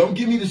you. Don't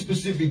give me the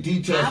specific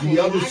details. The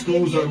other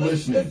schools are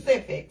listening.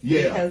 Specifics.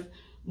 Yeah. Because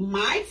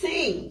my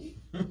team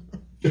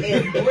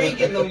is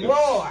bringing the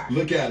roar.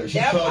 Look at her.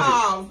 She's Their talking.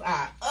 paws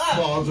are up.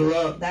 Paws are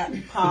up.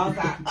 Their paws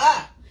are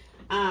up.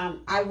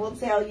 I will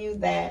tell you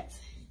that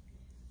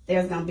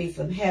there's going to be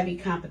some heavy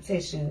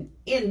competition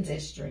in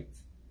districts.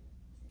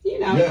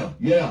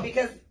 Yeah.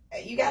 Because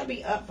you got to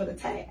be up for the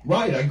task.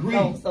 Right, I agree.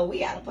 So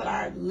we got to put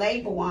our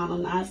label on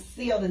them, our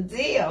seal the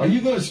deal. Are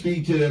you going to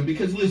speak to them?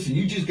 Because listen,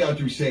 you just got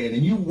through saying,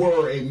 and you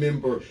were a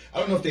member, I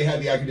don't know if they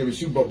had the academic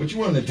Super Bowl, but you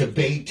were on the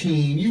debate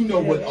team. You know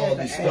what all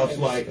this stuff's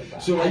like.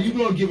 So are you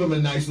going to give them a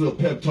nice little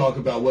pep talk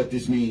about what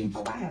this means?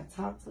 Oh, I have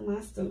talked to my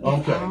students.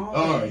 Okay, all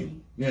right.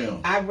 Yeah.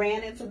 I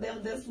ran into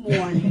them this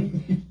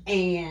morning,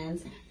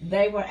 and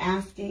they were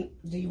asking,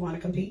 do you want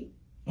to compete?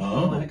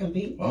 Oh. You want to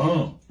compete?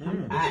 Oh.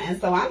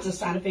 And so I'm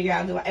just trying to figure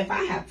out if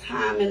I have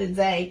time in the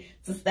day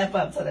to step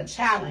up to the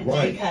challenge.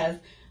 Right. Because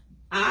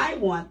I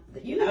want,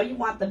 you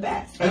want the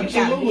best. So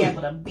Absolutely. you got to be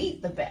able to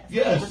beat the best.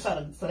 Yes.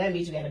 So that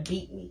means you got to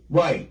beat me.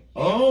 Right.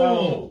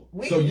 Oh.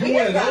 So you're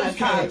one of those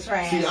kind of,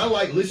 see, I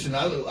like, listen,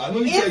 let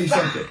me tell you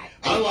something.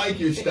 I like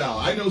your style.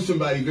 I know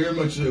somebody very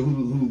much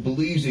who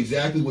believes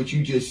exactly what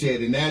you just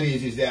said, and that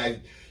is that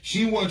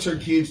she wants her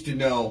kids to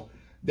know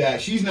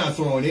that she's not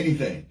throwing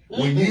anything.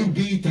 When you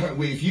beat her,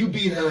 if you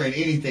beat her in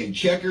anything,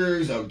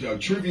 checkers, a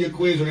trivia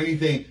quiz or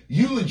anything,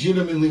 you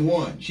legitimately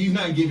won. She's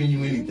not giving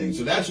you anything.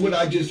 So that's what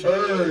I just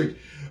heard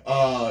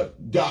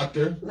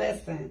Doctor.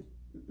 Listen,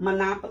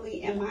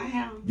 monopoly in my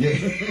house. Yeah.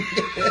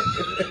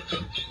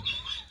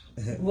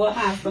 We'll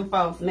have some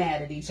folks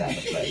mad at each other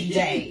for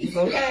days,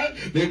 okay?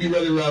 They be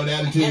running around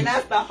attitude. And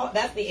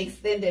that's the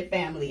extended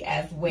family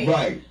as well.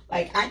 Right.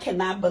 Like, I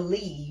cannot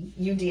believe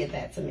you did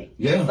that to me.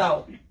 Yeah.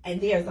 So,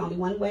 and there's only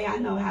one way I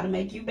know how to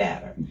make you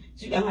better.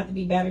 You don't have to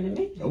be better than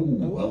me.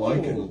 Oh, I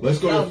like it. Let's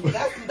go. So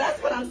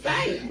that's what I'm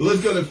saying.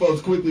 Let's go to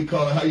folks quickly.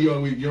 Caller, how you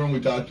on? You're on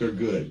with Dr.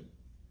 Good.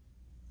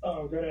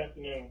 Good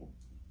afternoon.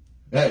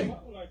 Hey.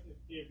 I would like to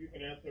see if you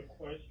can answer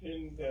a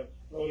question that's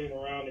floating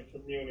around the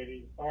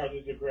community as far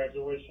as the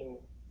graduation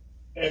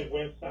and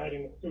website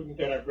and the students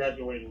that are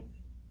graduating.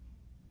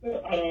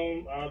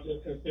 I'll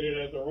just consider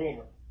it as a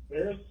rumor.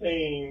 They're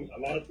saying, a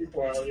lot of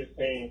people are already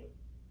saying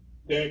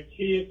that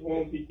kids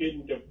won't be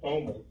getting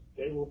diplomas.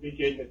 They will be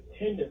getting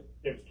attendance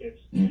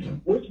certificates,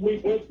 which we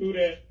went through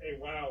that a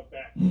while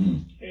back.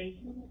 Can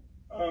you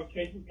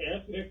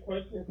answer that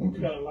question? We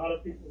got a lot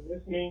of people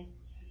listening,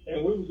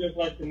 and we would just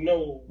like to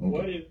know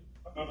what is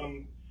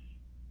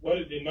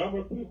the number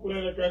of people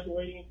that are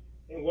graduating,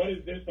 and what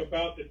is this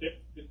about the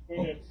difference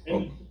between an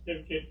attendance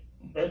certificate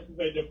versus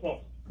a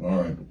diploma?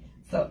 All right.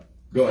 So,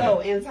 go ahead. So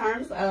in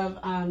terms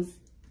of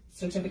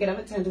certificate of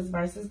attendance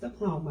versus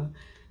diploma,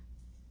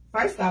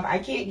 first off, I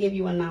can't give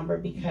you a number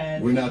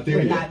because we're not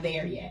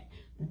there yet.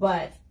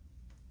 But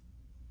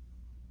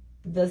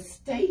the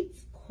state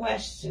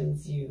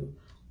questions you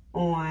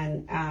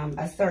on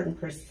a certain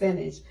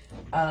percentage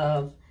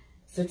of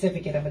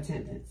certificate of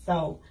attendance.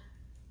 So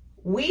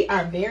we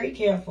are very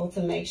careful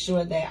to make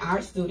sure that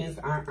our students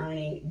are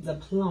earning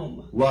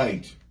diploma.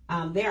 Right.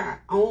 There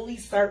are only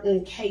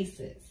certain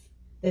cases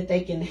that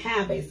they can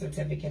have a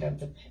certificate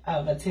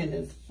of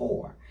attendance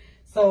for.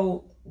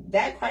 So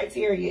that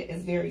criteria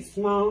is very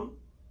small.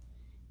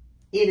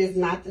 It is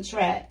not the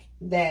track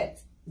that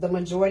the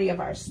majority of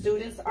our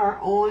students are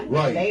on.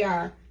 Right. They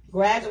are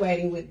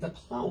graduating with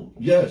diploma.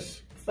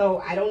 Yes. So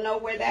I don't know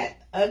where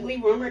that ugly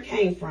rumor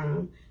came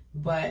from,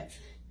 but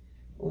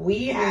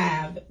we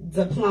have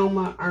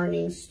diploma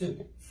earning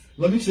students.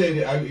 Let me say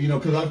that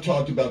because I've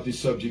talked about this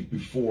subject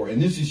before,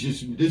 and this is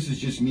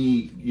just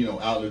me,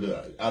 out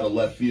of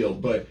left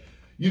field. But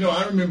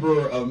I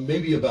remember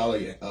maybe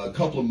about a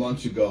couple of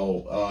months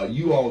ago,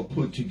 you all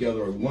put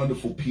together a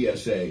wonderful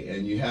PSA,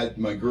 and you had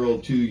my girl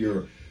to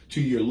your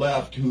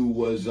left, who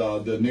was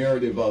the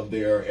narrative of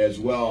there, as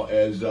well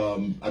as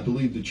I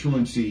believe the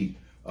truancy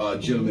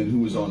gentleman who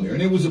was on there,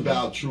 and it was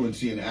about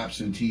truancy and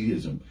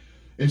absenteeism.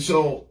 And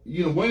so,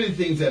 one of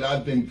the things that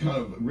I've been kind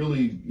of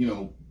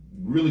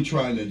really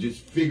trying to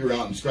just figure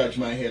out and scratch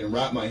my head and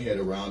wrap my head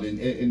around,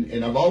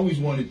 and I've always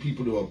wanted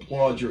people to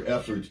applaud your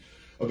efforts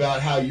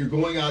about how you're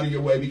going out of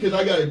your way, because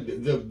I got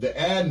the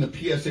ad and the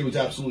PSA was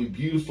absolutely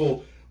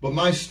beautiful, but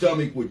my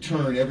stomach would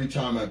turn every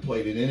time I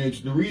played it. And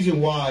it's the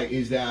reason why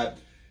is that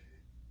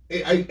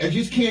I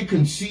just can't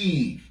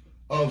conceive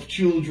of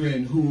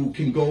children who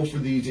can go for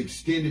these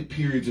extended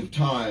periods of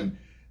time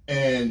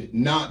and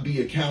not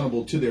be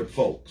accountable to their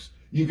folks.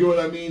 You get what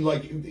I mean?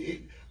 Like,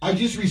 I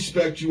just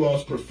respect you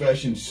all's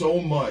profession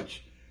so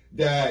much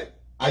that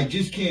I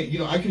just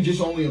can't, I can just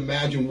only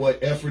imagine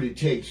what effort it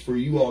takes for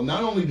you all,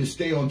 not only to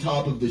stay on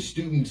top of the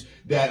students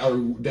that are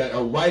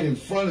right in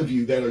front of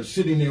you, that are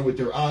sitting there with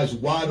their eyes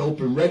wide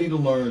open, ready to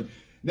learn.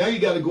 Now you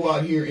got to go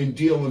out here and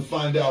deal and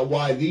find out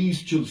why these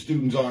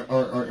students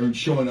aren't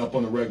showing up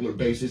on a regular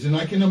basis. And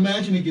I can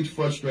imagine it gets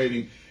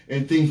frustrating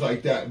and things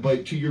like that.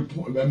 But to your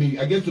point,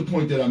 I guess the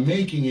point that I'm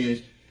making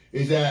is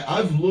that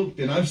I've looked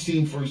and I've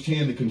seen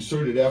firsthand the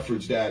concerted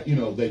efforts that,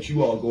 that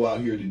you all go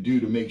out here to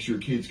do to make sure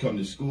kids come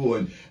to school.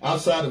 And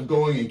outside of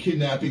going and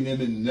kidnapping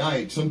them in the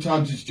night,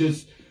 sometimes it's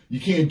just, you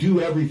can't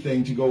do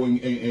everything to go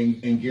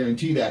and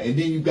guarantee that. And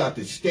then you've got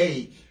the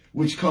state,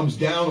 which comes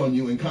down on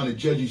you and kind of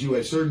judges you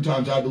at certain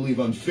times, I believe,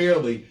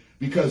 unfairly,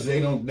 because they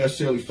don't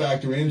necessarily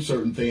factor in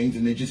certain things,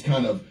 and they just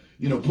kind of,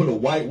 put a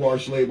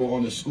whitewash label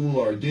on a school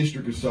or a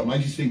district or something. I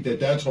just think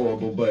that that's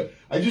horrible, but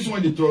I just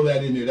wanted to throw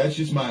that in there. That's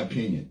just my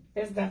opinion.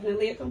 There's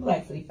definitely a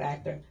complexity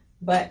factor,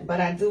 but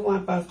I do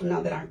want folks to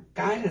know that our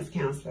guidance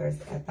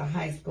counselors at the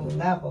high school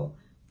level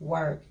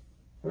work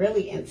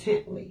really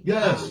intently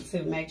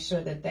to make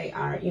sure that they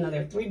are,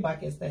 there are 3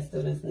 buckets that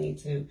students need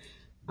to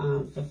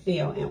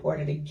fulfill in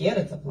order to get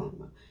a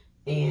diploma.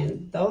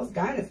 And those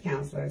guidance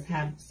counselors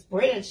have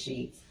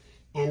spreadsheets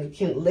and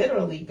can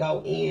literally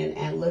go in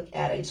and look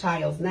at a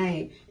child's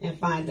name and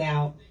find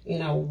out,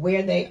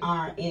 where they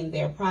are in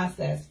their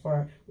process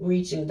for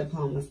reaching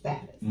diploma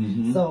status.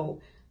 Mm-hmm.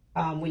 So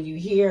when you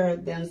hear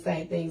them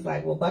say things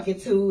like, well,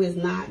 bucket 2 is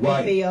not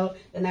fulfilled,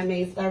 then that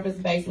means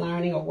service-based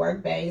learning or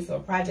work-based or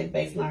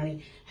project-based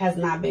learning has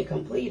not been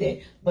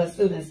completed, but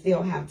students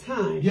still have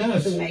time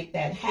to make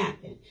that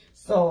happen.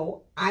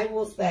 So I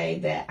will say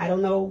that I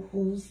don't know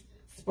who's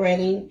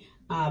spreading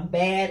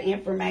bad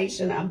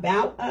information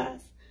about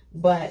us,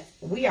 but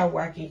we are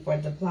working for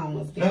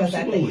diplomas, because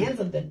at the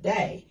end of the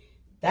day,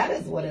 that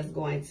is what is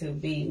going to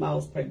be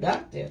most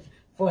productive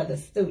for the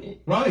student.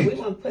 Right. We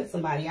won't put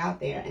somebody out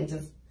there and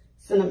just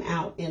send them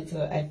out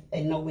into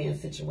a no-win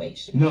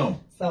situation. No.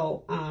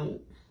 So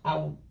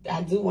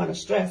I do want to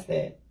stress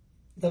that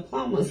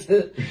diplomas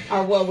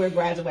are what we're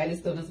graduating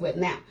students with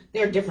now.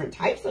 There are different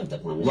types of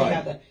diplomas. Right. You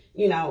have to,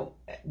 you know,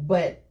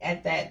 but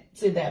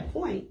to that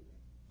point,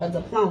 a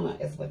diploma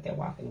is what they're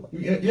walking with.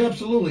 Yeah,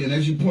 absolutely. And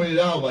as you pointed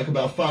out, like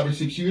about 5 or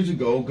 6 years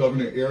ago,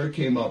 Governor Eric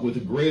came up with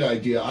a great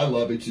idea. I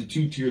love it. It's a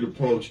two-tiered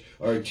approach,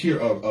 or a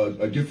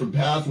different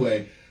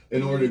pathway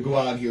in order to go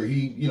out here.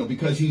 He, you know,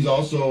 because he's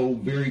also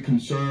very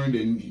concerned,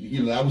 and, you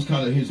know, that was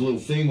kind of his little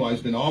thing while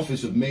he's been in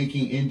office, of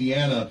making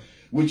Indiana,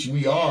 which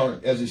we are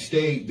as a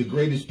state, the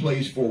greatest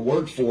place for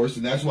workforce,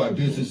 and that's why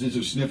businesses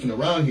are sniffing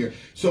around here.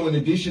 So in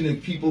addition to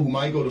people who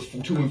might go to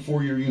 2- and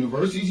 4-year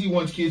universities, he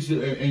wants kids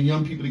and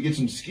young people to get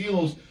some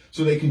skills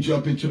so they can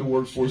jump into the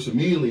workforce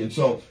immediately. And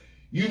so,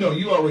 you know,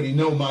 you already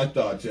know my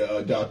thoughts,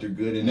 Dr.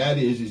 Good, and that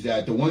is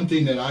that the one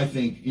thing that I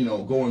think, you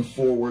know, going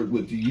forward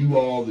with you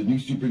all, the new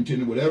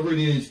superintendent, whatever it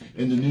is,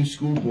 and the new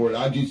school board,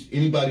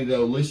 anybody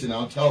that'll listen,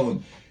 I'll tell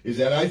them, is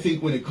that I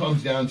think when it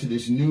comes down to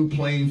this new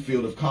playing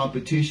field of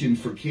competition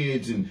for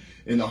kids and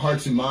in the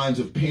hearts and minds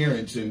of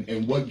parents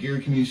and what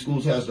Gary Community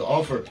Schools has to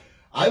offer,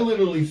 I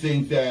literally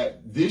think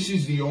that this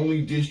is the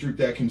only district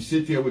that can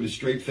sit there with a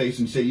straight face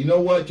and say, you know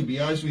what, to be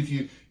honest with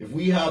you, if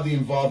we have the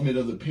involvement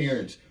of the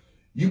parents,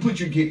 you put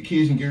your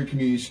kids in Gary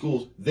Community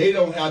Schools, they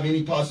don't have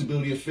any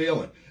possibility of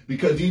failing.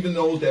 Because even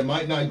those that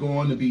might not go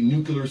on to be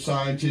nuclear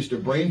scientists or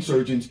brain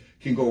surgeons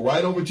can go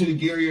right over to the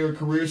Gary Area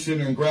Career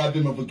Center and grab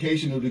them a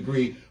vocational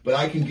degree. But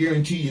I can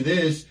guarantee you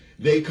this,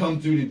 they come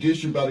through the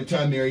district by the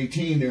time they're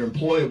 18, they're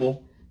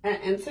employable.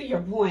 And to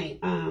your point,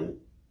 and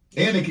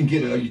they can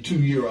get a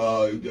 2-year,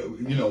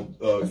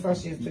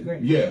 associate's degree.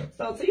 Yeah.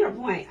 So to your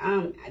point,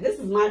 this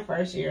is my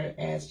first year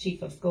as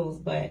chief of schools,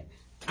 but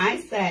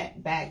I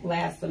sat back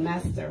last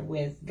semester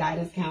with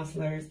guidance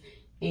counselors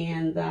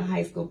and the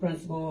high school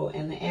principal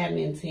and the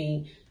admin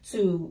team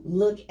to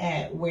look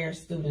at where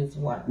students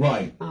were.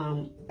 Right.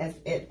 As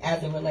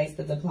it relates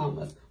to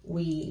diplomas.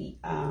 We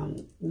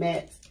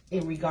met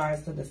in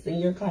regards to the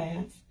senior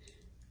class.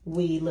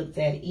 We looked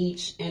at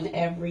each and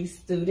every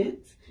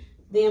student.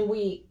 Then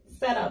we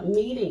set up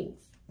meetings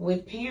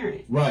with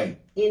parents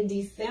in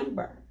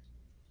December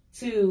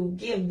to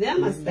give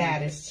them a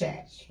status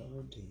check.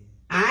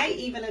 I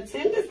even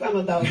attended some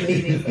of those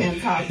meetings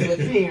and talked with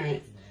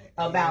parents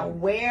about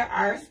where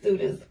our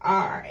students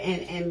are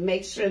and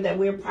make sure that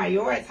we're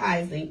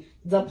prioritizing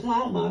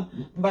diploma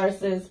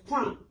versus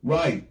prom.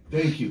 Right.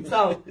 Thank you.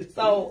 So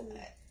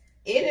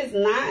it is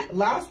not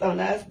lost on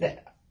us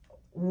that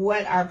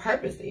what our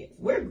purpose is.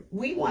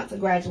 We want to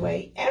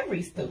graduate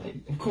every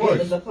student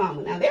with a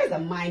diploma. Now, there's a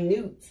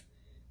minute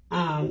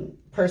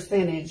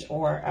percentage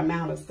or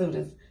amount of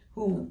students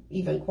who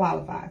even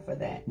qualify for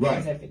that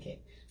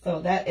certificate.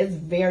 So that is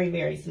very,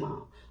 very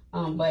small.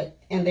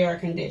 And there are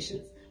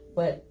conditions.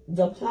 But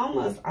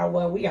diplomas are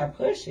what we are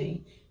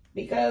pushing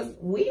because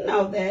we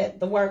know that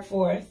the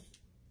workforce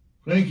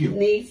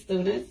needs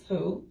students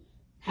who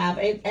have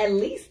at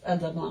least a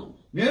diploma.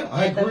 Yeah,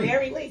 I agree. At the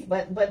very least.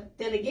 But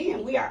then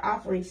again, we are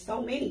offering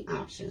so many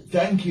options.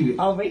 Thank you.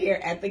 Over here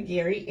at the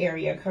Gary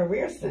Area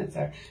Career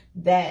Center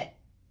that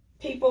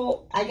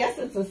people, I guess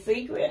it's a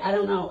secret. I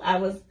don't know. I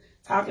was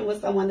talking with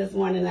someone this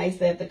morning and they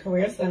said the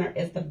Career Center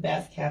is the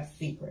best kept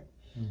secret.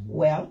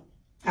 Well,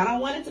 I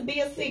don't want it to be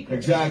a secret.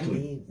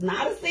 Exactly. It's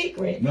not a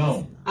secret.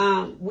 No.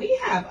 We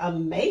have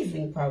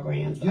amazing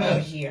programs over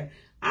here.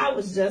 I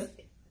was just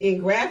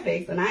in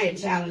graphics and I had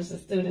challenged the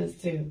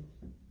students to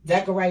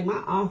decorate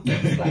my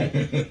office. Like,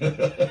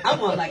 I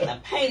want like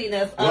the painting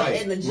that's up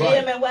in the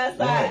gym at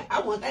Westside.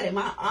 I want that in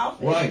my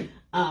office. Right.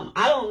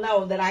 I don't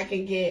know that I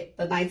can get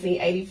the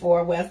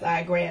 1984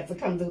 Westside grad to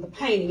come do the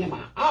painting in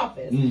my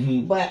office,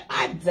 but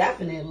I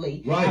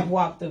definitely have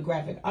walked through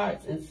graphic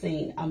arts and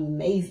seen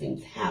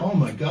amazing talent. Oh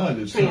my God,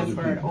 it's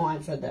transferred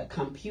onto the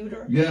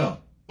computer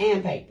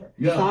and paper.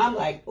 So I'm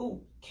like,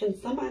 ooh,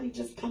 can somebody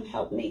just come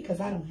help me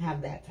because I don't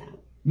have that talent.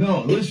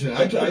 No, listen,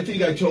 I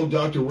think I told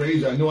Dr.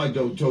 Razor, I know I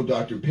told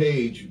Dr.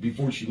 Page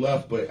before she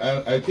left, but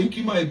I think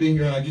you might have been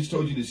here and I just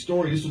told you this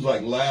story. This was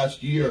like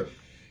last year.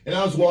 And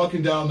I was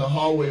walking down the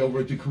hallway over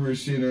at the Career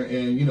Center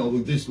and, you know,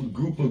 this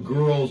group of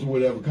girls or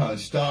whatever kind of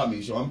stopped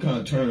me. So I'm kind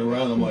of turning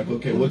around. I'm like,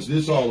 okay, what's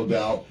this all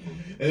about?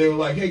 And they were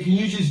like, hey, can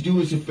you just do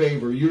us a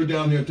favor? You're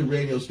down there at the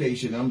radio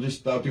station. I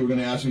just thought they were going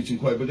to ask me some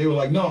questions. But they were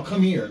like, no,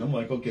 come here. And I'm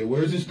like, okay,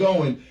 where's this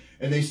going?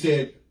 And they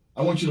said,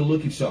 I want you to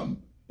look at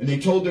something. And they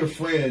told their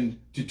friend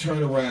to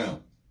turn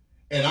around.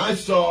 And I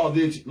saw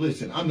this.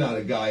 Listen, I'm not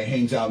a guy who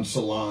hangs out in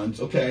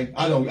salons, okay?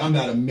 I'm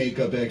not a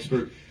makeup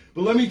expert.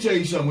 But let me tell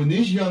you something. When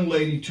this young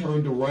lady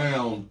turned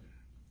around,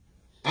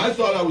 I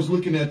thought I was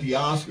looking at the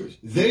Oscars.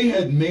 They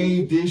had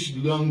made this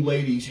young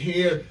lady's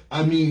hair.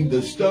 I mean,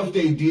 the stuff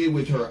they did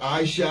with her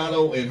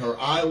eyeshadow and her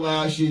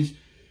eyelashes.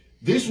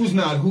 This was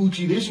not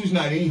hoochie. This was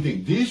not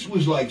anything. This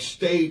was like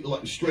straight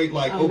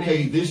like,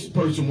 okay, this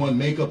person won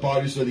Makeup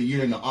Artist of the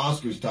Year in the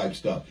Oscars type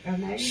stuff.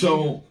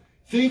 So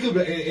think of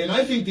it. And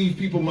I think these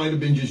people might have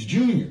been just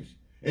juniors.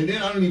 And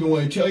then I don't even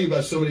want to tell you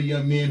about some of the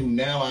young men who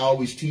now I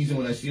always tease them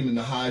when I see them in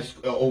the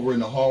over in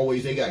the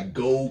hallways. They got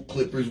gold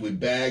clippers with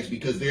bags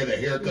because they're the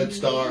haircut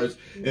stars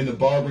and the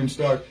barbering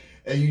stars.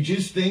 And you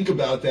just think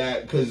about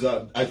that, because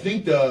I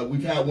think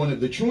we've had one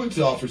of the truants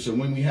officer,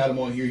 when we had him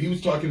on here, he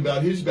was talking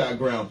about his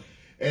background.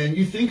 And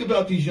you think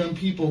about these young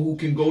people who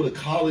can go to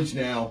college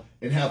now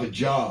and have a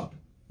job.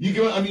 You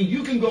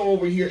can go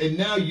over here and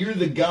now you're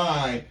the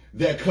guy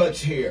that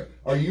cuts hair,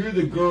 or you're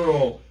the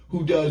girl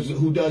who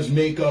does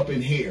makeup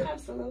and hair.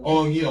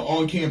 Absolutely.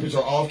 On campus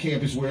or off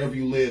campus, wherever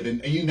you live,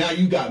 and now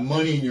you got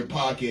money in your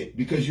pocket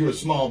because you're a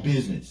small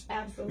business.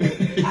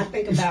 Absolutely.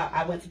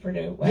 I went to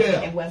Purdue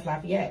in West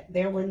Lafayette.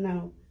 There were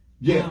no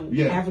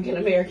African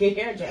American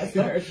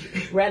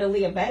hairdressers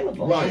readily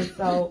available. Right. And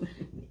so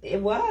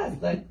it was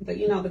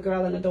the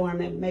girl in the dorm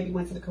that maybe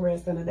went to the career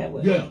center that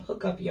would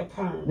hook up your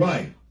perm.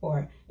 Right.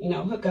 Or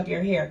hook up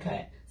your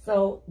haircut.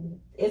 So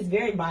it's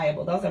very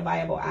viable. Those are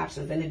viable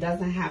options. And it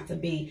doesn't have to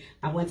be,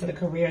 I went to the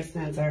career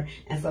center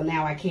and so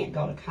now I can't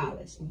go to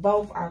college.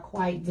 Both are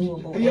quite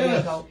doable. Yes. And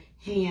they go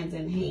hand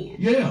in hand.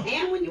 Yeah.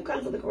 And when you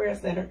come to the career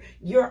center,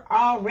 you're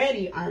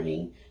already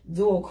earning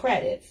dual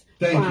credits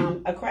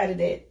from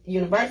accredited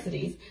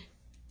universities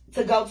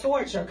to go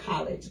towards your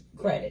college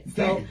credits.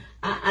 So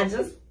I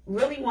just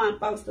really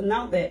want folks to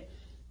know that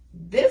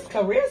this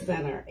career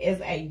center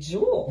is a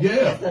jewel.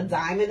 Yeah. It's a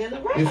diamond in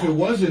the rough. If it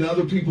wasn't,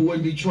 other people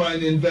wouldn't be trying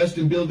to invest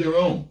and build their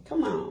own.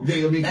 Come on.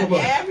 Come on.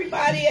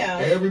 Everybody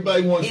else.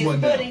 Everybody wants one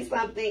now. Putting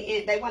something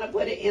in. They want to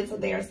put it into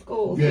their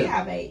schools.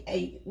 Yeah.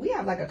 We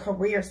have like a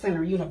career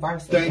center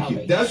university. Thank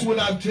you. That's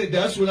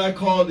what I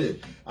called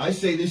it. I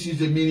say this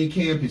is a mini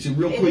campus. And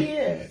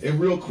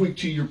real quick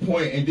to your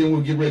point, and then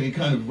we'll get ready to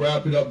kind of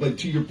wrap it up. But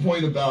to your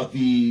point about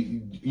the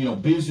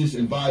business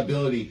and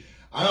viability,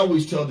 I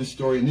always tell this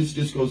story, and this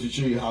just goes to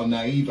show you how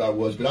naive I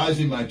was. But I was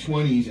in my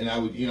 20s, and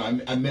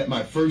I met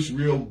my first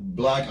real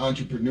black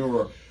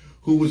entrepreneur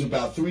who was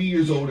about 3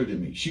 years older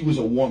than me. She was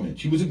a woman.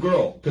 She was a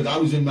girl, because I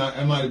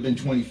might have been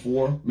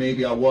 24,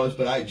 maybe I was,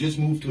 but I had just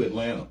moved to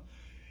Atlanta.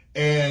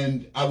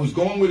 And I was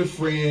going with a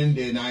friend,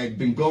 and I had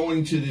been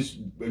going to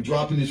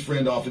dropping this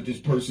friend off at this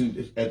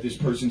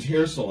person's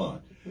hair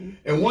salon.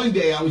 And one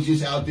day I was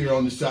just out there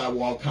on the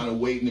sidewalk kind of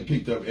waiting to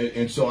pick up.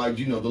 And so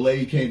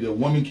the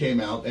woman came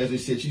out. As I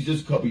said, she's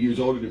just a couple years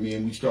older than me,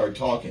 and we started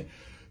talking.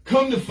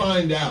 Come to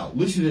find out,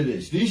 listen to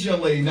this. This young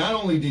lady, not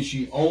only did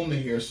she own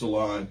the hair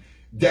salon,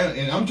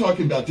 and I'm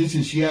talking about this,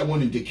 and she had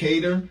one in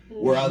Decatur,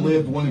 where I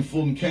lived, one in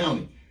Fulton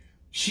County.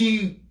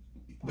 She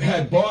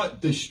had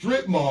bought the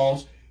strip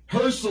malls.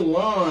 Her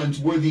salons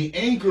were the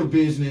anchor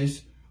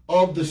business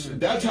of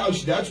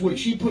that's what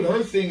she put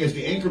her thing as,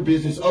 the anchor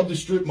business of the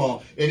strip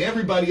mall, and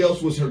everybody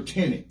else was her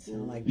tenants.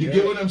 You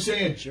get what I'm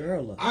saying? Sure.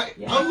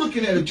 I'm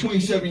looking at a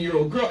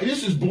 27-year-old girl.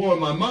 This is blowing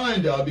my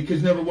mind up,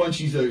 because number one,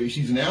 she's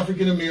an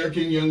African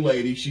American young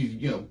lady. She's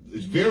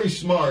is very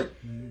smart,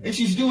 and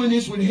she's doing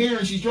this with hair,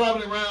 and she's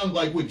driving around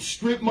like with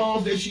strip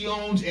malls that she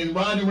owns and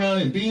riding around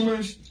in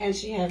Beamers. And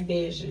she had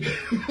vision.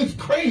 It's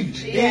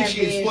crazy. And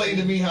she explained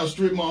to me how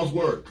strip malls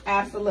work.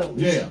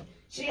 Absolutely. Yeah.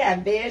 She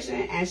had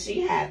vision, and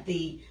she had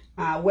the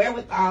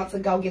wherewithal to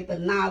go get the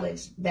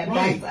knowledge that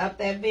backs up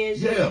that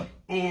vision. Yeah.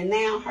 And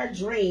now her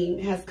dream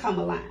has come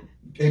alive.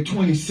 At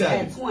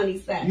 27. At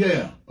 27.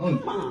 Yeah.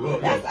 Come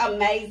on. That's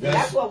amazing.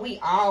 That's what we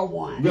all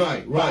want.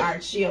 Right. For our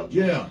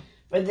children. Yeah.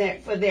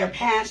 For their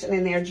passion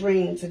and their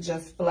dream to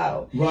just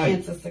flow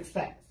into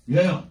success.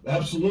 Yeah,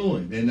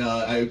 absolutely. And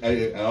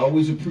I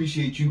always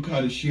appreciate you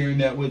kind of sharing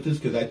that with us,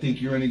 because I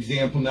think you're an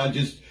example, not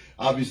just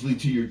obviously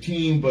to your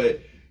team,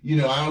 but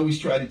I always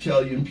try to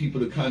tell young people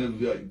to kind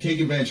of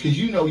take advantage, because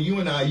you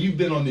and I, you've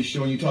been on this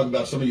show and you talk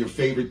about some of your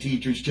favorite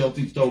teachers.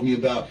 Chelsea's told me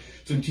about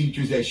some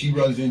teachers that she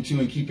runs into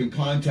and keep in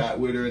contact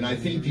with her. And I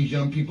think these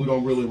young people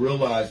don't really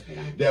realize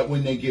that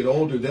when they get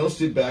older, they'll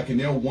sit back and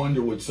they'll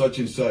wonder what such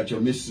and such or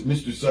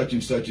Mr. Such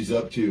and Such is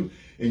up to,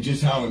 and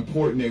just how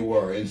important they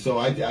were. And so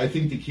I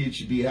think the kids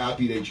should be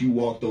happy that you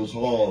walk those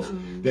halls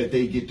that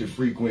they get to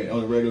frequent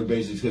on a regular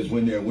basis, because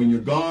when you're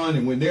gone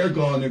and when they're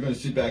gone, they're going to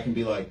sit back and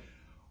be like,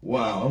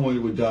 wow, I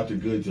wonder what Dr.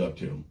 Good's up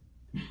to.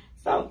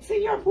 So, to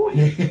your point,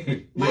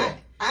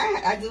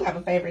 I do have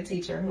a favorite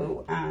teacher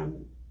who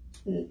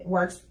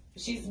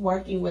she's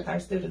working with our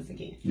students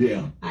again.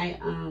 Yeah. I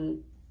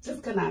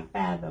just could not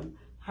fathom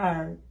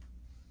her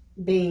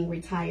being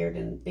retired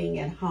and being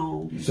at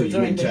home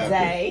during the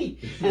day.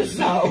 And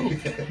so,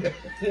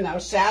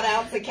 shout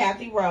out to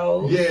Kathy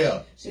Rose.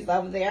 Yeah. She's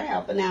over there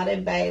helping out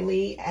at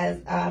Bailey as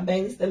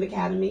Bailey STEM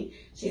Academy.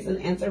 She's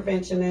an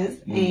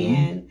interventionist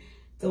and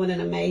doing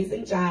an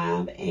amazing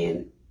job.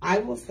 And I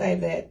will say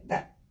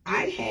that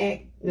I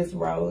had Miss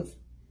Rose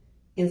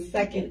in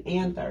 2nd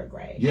and 3rd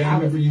grade. Yeah, I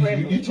remember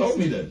you told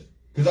me this,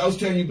 because I was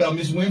telling you about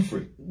Miss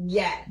Winfrey.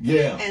 Yes.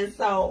 Yeah. And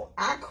so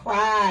I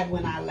cried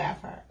when I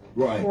left her.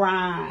 Right.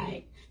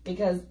 Cried,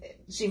 because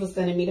she was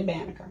sending me to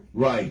Banneker.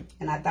 Right.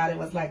 And I thought it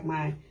was like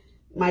my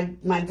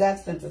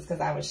death sentence,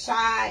 because I was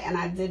shy and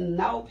I didn't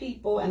know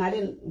people and I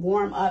didn't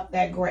warm up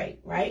that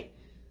great, right?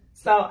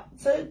 So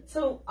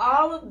to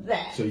all of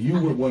that. So you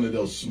were one of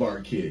those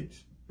smart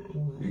kids.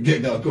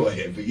 No, go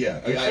ahead. But yeah.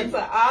 And to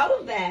all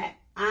of that,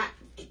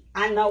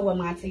 I know what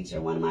my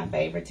teacher, one of my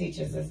favorite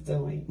teachers, is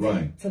doing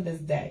to this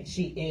day.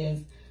 She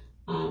is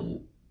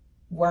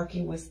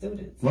working with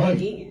students. Right.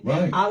 Again,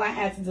 right. All I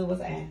had to do was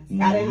ask.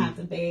 I didn't have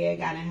to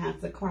beg. I didn't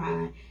have to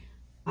cry.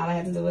 All I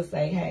had to do was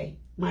say, hey,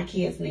 my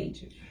kids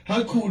need you.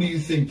 How cool do you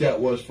think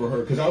that was for her?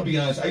 Because I'll be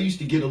honest, I used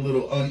to get a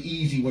little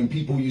uneasy when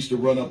people used to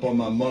run up on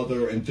my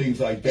mother and things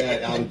like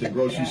that out at the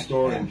grocery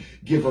store and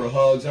give her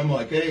hugs. I'm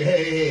like,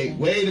 hey,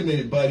 wait a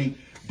minute, buddy.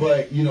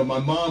 But, you know, my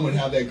mom would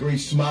have that great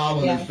smile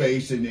on her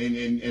face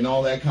and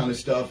all that kind of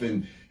stuff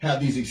and have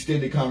these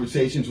extended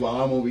conversations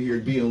while I'm over here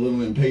being a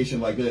little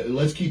impatient like that.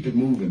 Let's keep it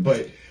moving.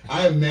 But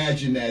I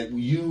imagine that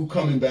you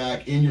coming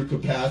back in your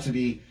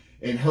capacity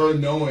and her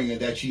knowing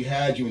that she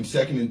had you in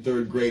 2nd and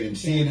 3rd grade and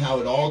seeing how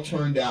it all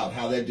turned out,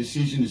 how that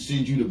decision to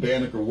send you to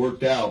Banneker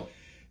worked out,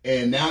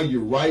 and now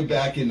you're right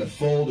back in the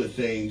fold of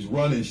things,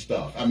 running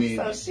stuff. I mean,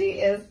 so she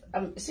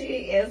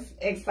is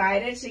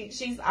excited.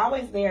 She's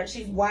always there.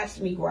 She's watched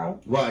me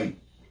grow. Right.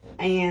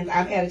 And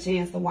I've had a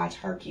chance to watch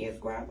her kids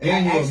grow.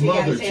 And I actually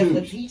got a chance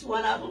to teach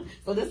one of them.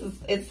 So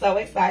it's so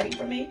exciting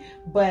for me.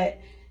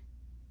 But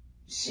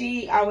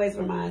she always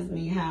reminds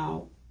me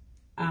how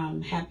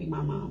happy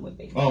my mom would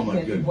be. Oh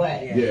my goodness.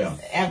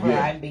 Whatever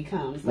I've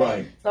become. So,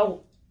 right.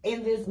 So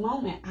in this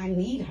moment, I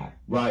need her.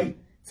 Right.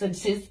 To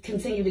just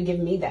continue to give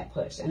me that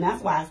push. And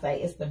that's why I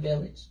say it's the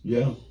village.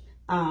 Yeah.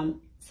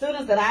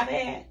 Students that I've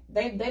had,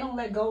 they don't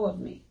let go of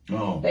me.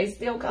 Oh. They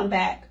still come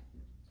back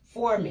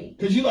for me.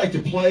 Because you like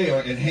to play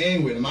and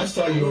hang with them. I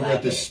saw you over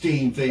at the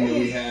STEAM thing that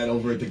we had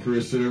over at the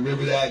Career Center.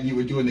 Remember that? And you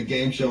were doing the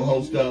game show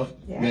host stuff?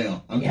 Yeah.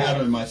 I'm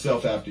patterning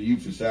myself after you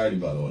for Saturday,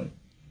 by the way.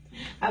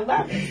 I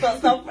love it.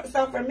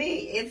 So for me,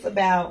 it's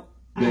about...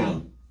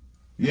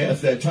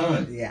 it's that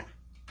time. Yeah.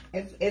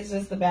 It's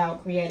just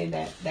about creating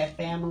that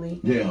family,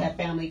 that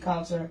family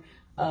culture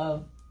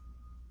of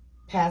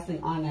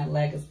passing on that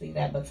legacy,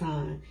 that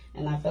baton.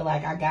 And I feel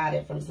like I got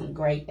it from some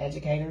great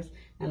educators,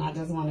 and I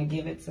just want to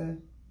give it to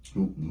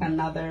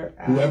another...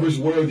 whoever's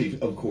worthy,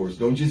 of course.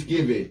 Don't just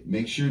give it.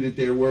 Make sure that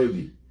they're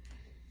worthy.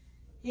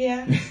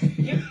 Yeah.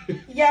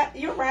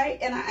 You're right.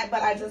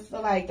 But I just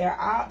feel like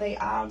they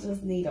all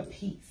just need a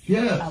piece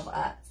of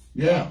us.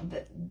 Yeah.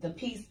 The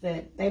piece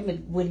that they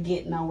would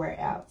get nowhere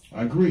else.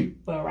 I agree.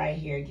 But right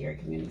here at Gary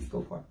Community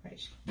School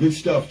Corporation. Good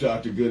stuff,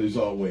 Dr. Good, as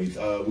always.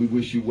 We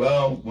wish you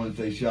well. Want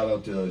to say shout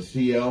out to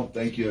CL.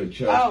 Thank you,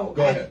 Chuck. Oh,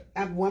 go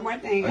ahead. One more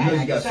thing.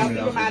 Chelsea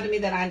reminded me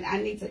that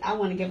I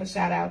want to give a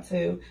shout out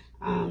to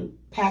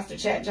Pastor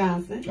Chet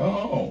Johnson.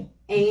 Oh.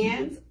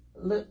 And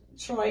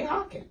Troy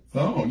Hawkins.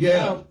 Oh,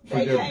 yeah. So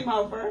they came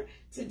over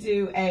to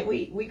do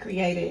we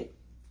created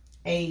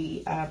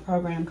a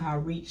program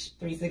called Reach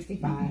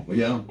 365.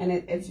 Yeah. And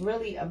it's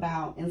really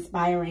about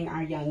inspiring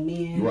our young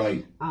men.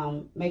 Right.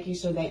 Making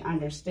sure they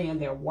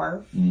understand their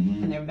worth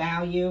and their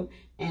value,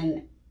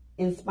 and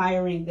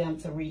inspiring them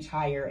to reach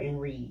higher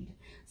and read.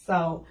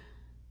 So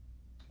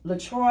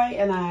LaTroy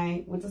and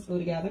I went to school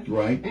together.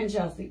 Right. And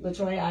Chelsea.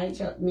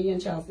 LaTroy, me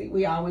and Chelsea,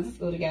 we all went to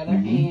school together.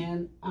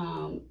 And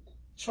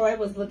Troy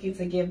was looking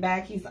to give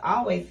back. He's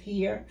always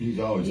here.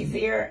 He's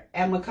here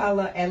at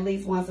McCullough at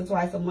least once or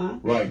twice a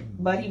month. Right.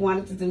 But he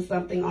wanted to do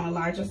something on a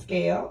larger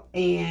scale.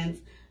 And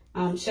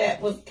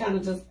Chet was kind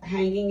of just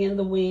hanging in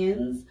the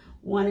winds,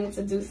 wanting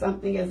to do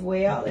something as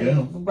well.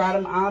 And we brought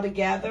them all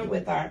together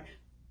with our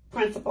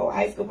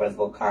high school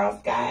principal, Carl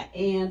Scott,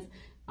 and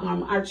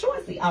our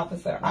truancy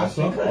officer,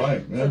 Austin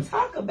Cook, to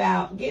talk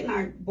about getting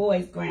our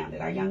boys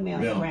grounded, our young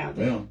males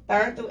grounded,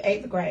 3rd through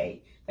 8th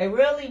grade. They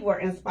really were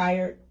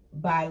inspired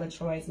by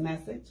LaTroy's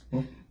message.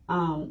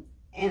 And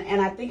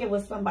I think it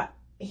was somebody,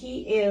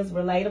 he is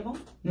relatable.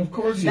 Of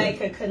course, they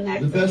could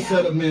connect. The best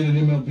set of men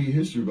in MLB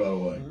history, by the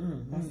way.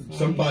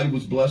 Somebody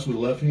was blessed with a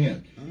left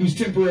hand. He was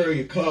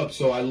temporarily a Cub,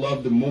 so I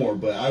loved him more.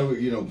 But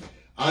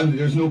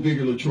there's no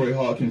bigger LaTroy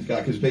Hawkins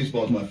guy, because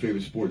baseball is my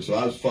favorite sport. So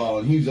I was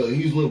following. He's a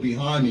little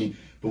behind me,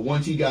 but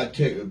once he got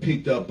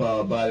picked up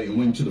and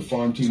went to the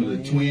farm team of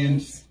the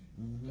Twins,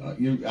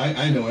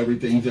 I know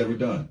everything he's ever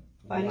done.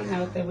 Funny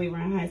note that we were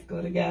in high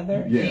school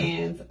together,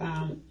 and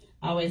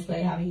I always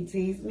say how he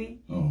teased me.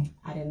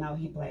 I didn't know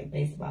he played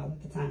baseball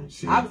at the time.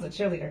 I was a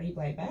cheerleader. He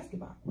played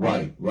basketball.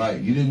 Right.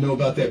 You didn't know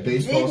about that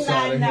baseball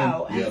side of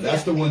him? Yeah,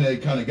 that's the one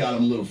that kind of got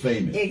him a little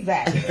famous.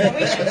 Exactly. So we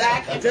went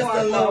back and forth for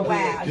a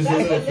while. Just a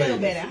little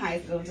bit in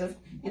high school.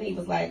 And he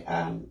was like,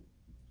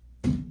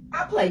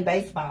 I play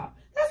baseball.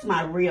 That's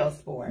my real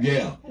sport.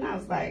 Yeah. And I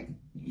was like,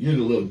 you're the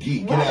little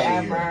geek. Get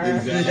out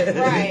of here.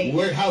 Exactly.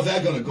 Right. How's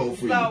that going to go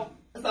for you?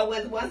 So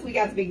once we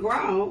got to be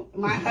grown,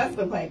 my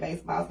husband played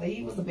baseball, so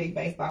he was a big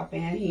baseball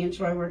fan. He and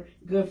Troy were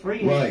good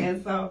friends. Right.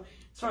 And so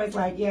Troy's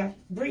like,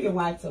 bring your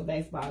wife to a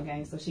baseball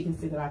game so she can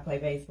see that I play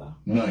baseball.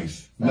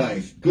 Nice.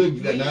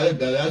 Good. Now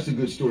that's a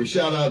good story.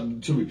 Shout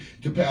out to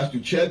Pastor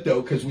Chet,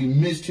 though, because we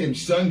missed him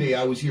Sunday.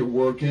 I was here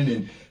working,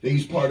 and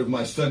he's part of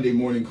my Sunday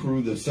morning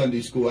crew, the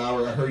Sunday school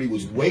hour. I heard he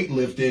was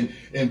weightlifting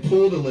and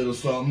pulled a little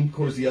something. Of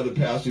course, the other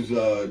pastors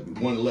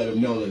want to let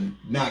him know to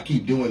not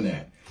keep doing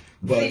that.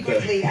 But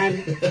secretly,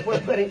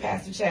 we're putting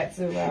Pastor Chat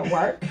to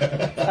work.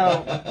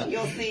 So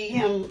you'll see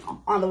him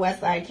on the West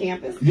Side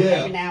campus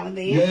every now and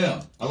then.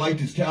 Yeah. I liked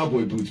his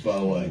cowboy boots, by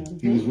the way.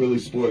 He was really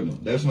sporting them.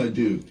 That's my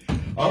dude.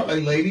 All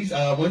right, ladies.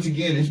 Once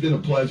again, it's been a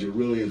pleasure.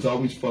 Really, it's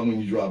always fun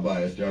when you drop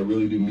by us. I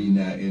really do mean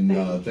that.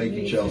 And thank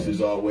you, Chelsea,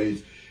 as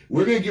always.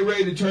 We're going to get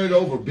ready to turn it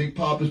over. Big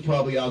Papa's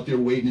probably out there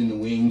waiting in the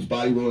wings.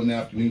 Body Rolling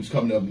Afternoon's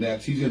coming up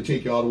next. He's going to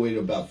take you all the way to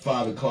about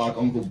 5 o'clock.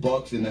 Uncle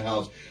Buck's in the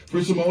house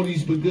for some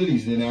oldies but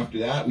goodies. And then after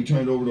that, we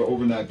turn it over to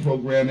overnight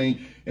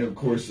programming. And, of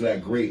course,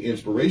 that great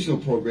inspirational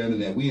programming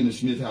that we in the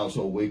Smith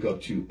household wake up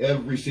to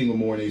every single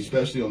morning,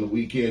 especially on the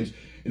weekends.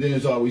 And then,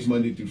 as always,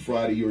 Monday through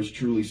Friday, yours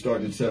truly,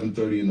 starting at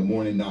 7:30 in the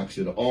morning, knocks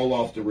it all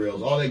off the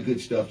rails. All that good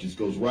stuff just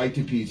goes right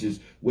to pieces.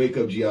 Wake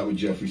up, GI with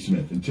Jeffrey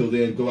Smith. Until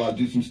then, go out,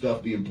 do some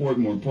stuff, be important.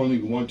 More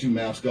importantly, we want to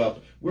mask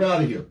up. We're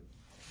out of here.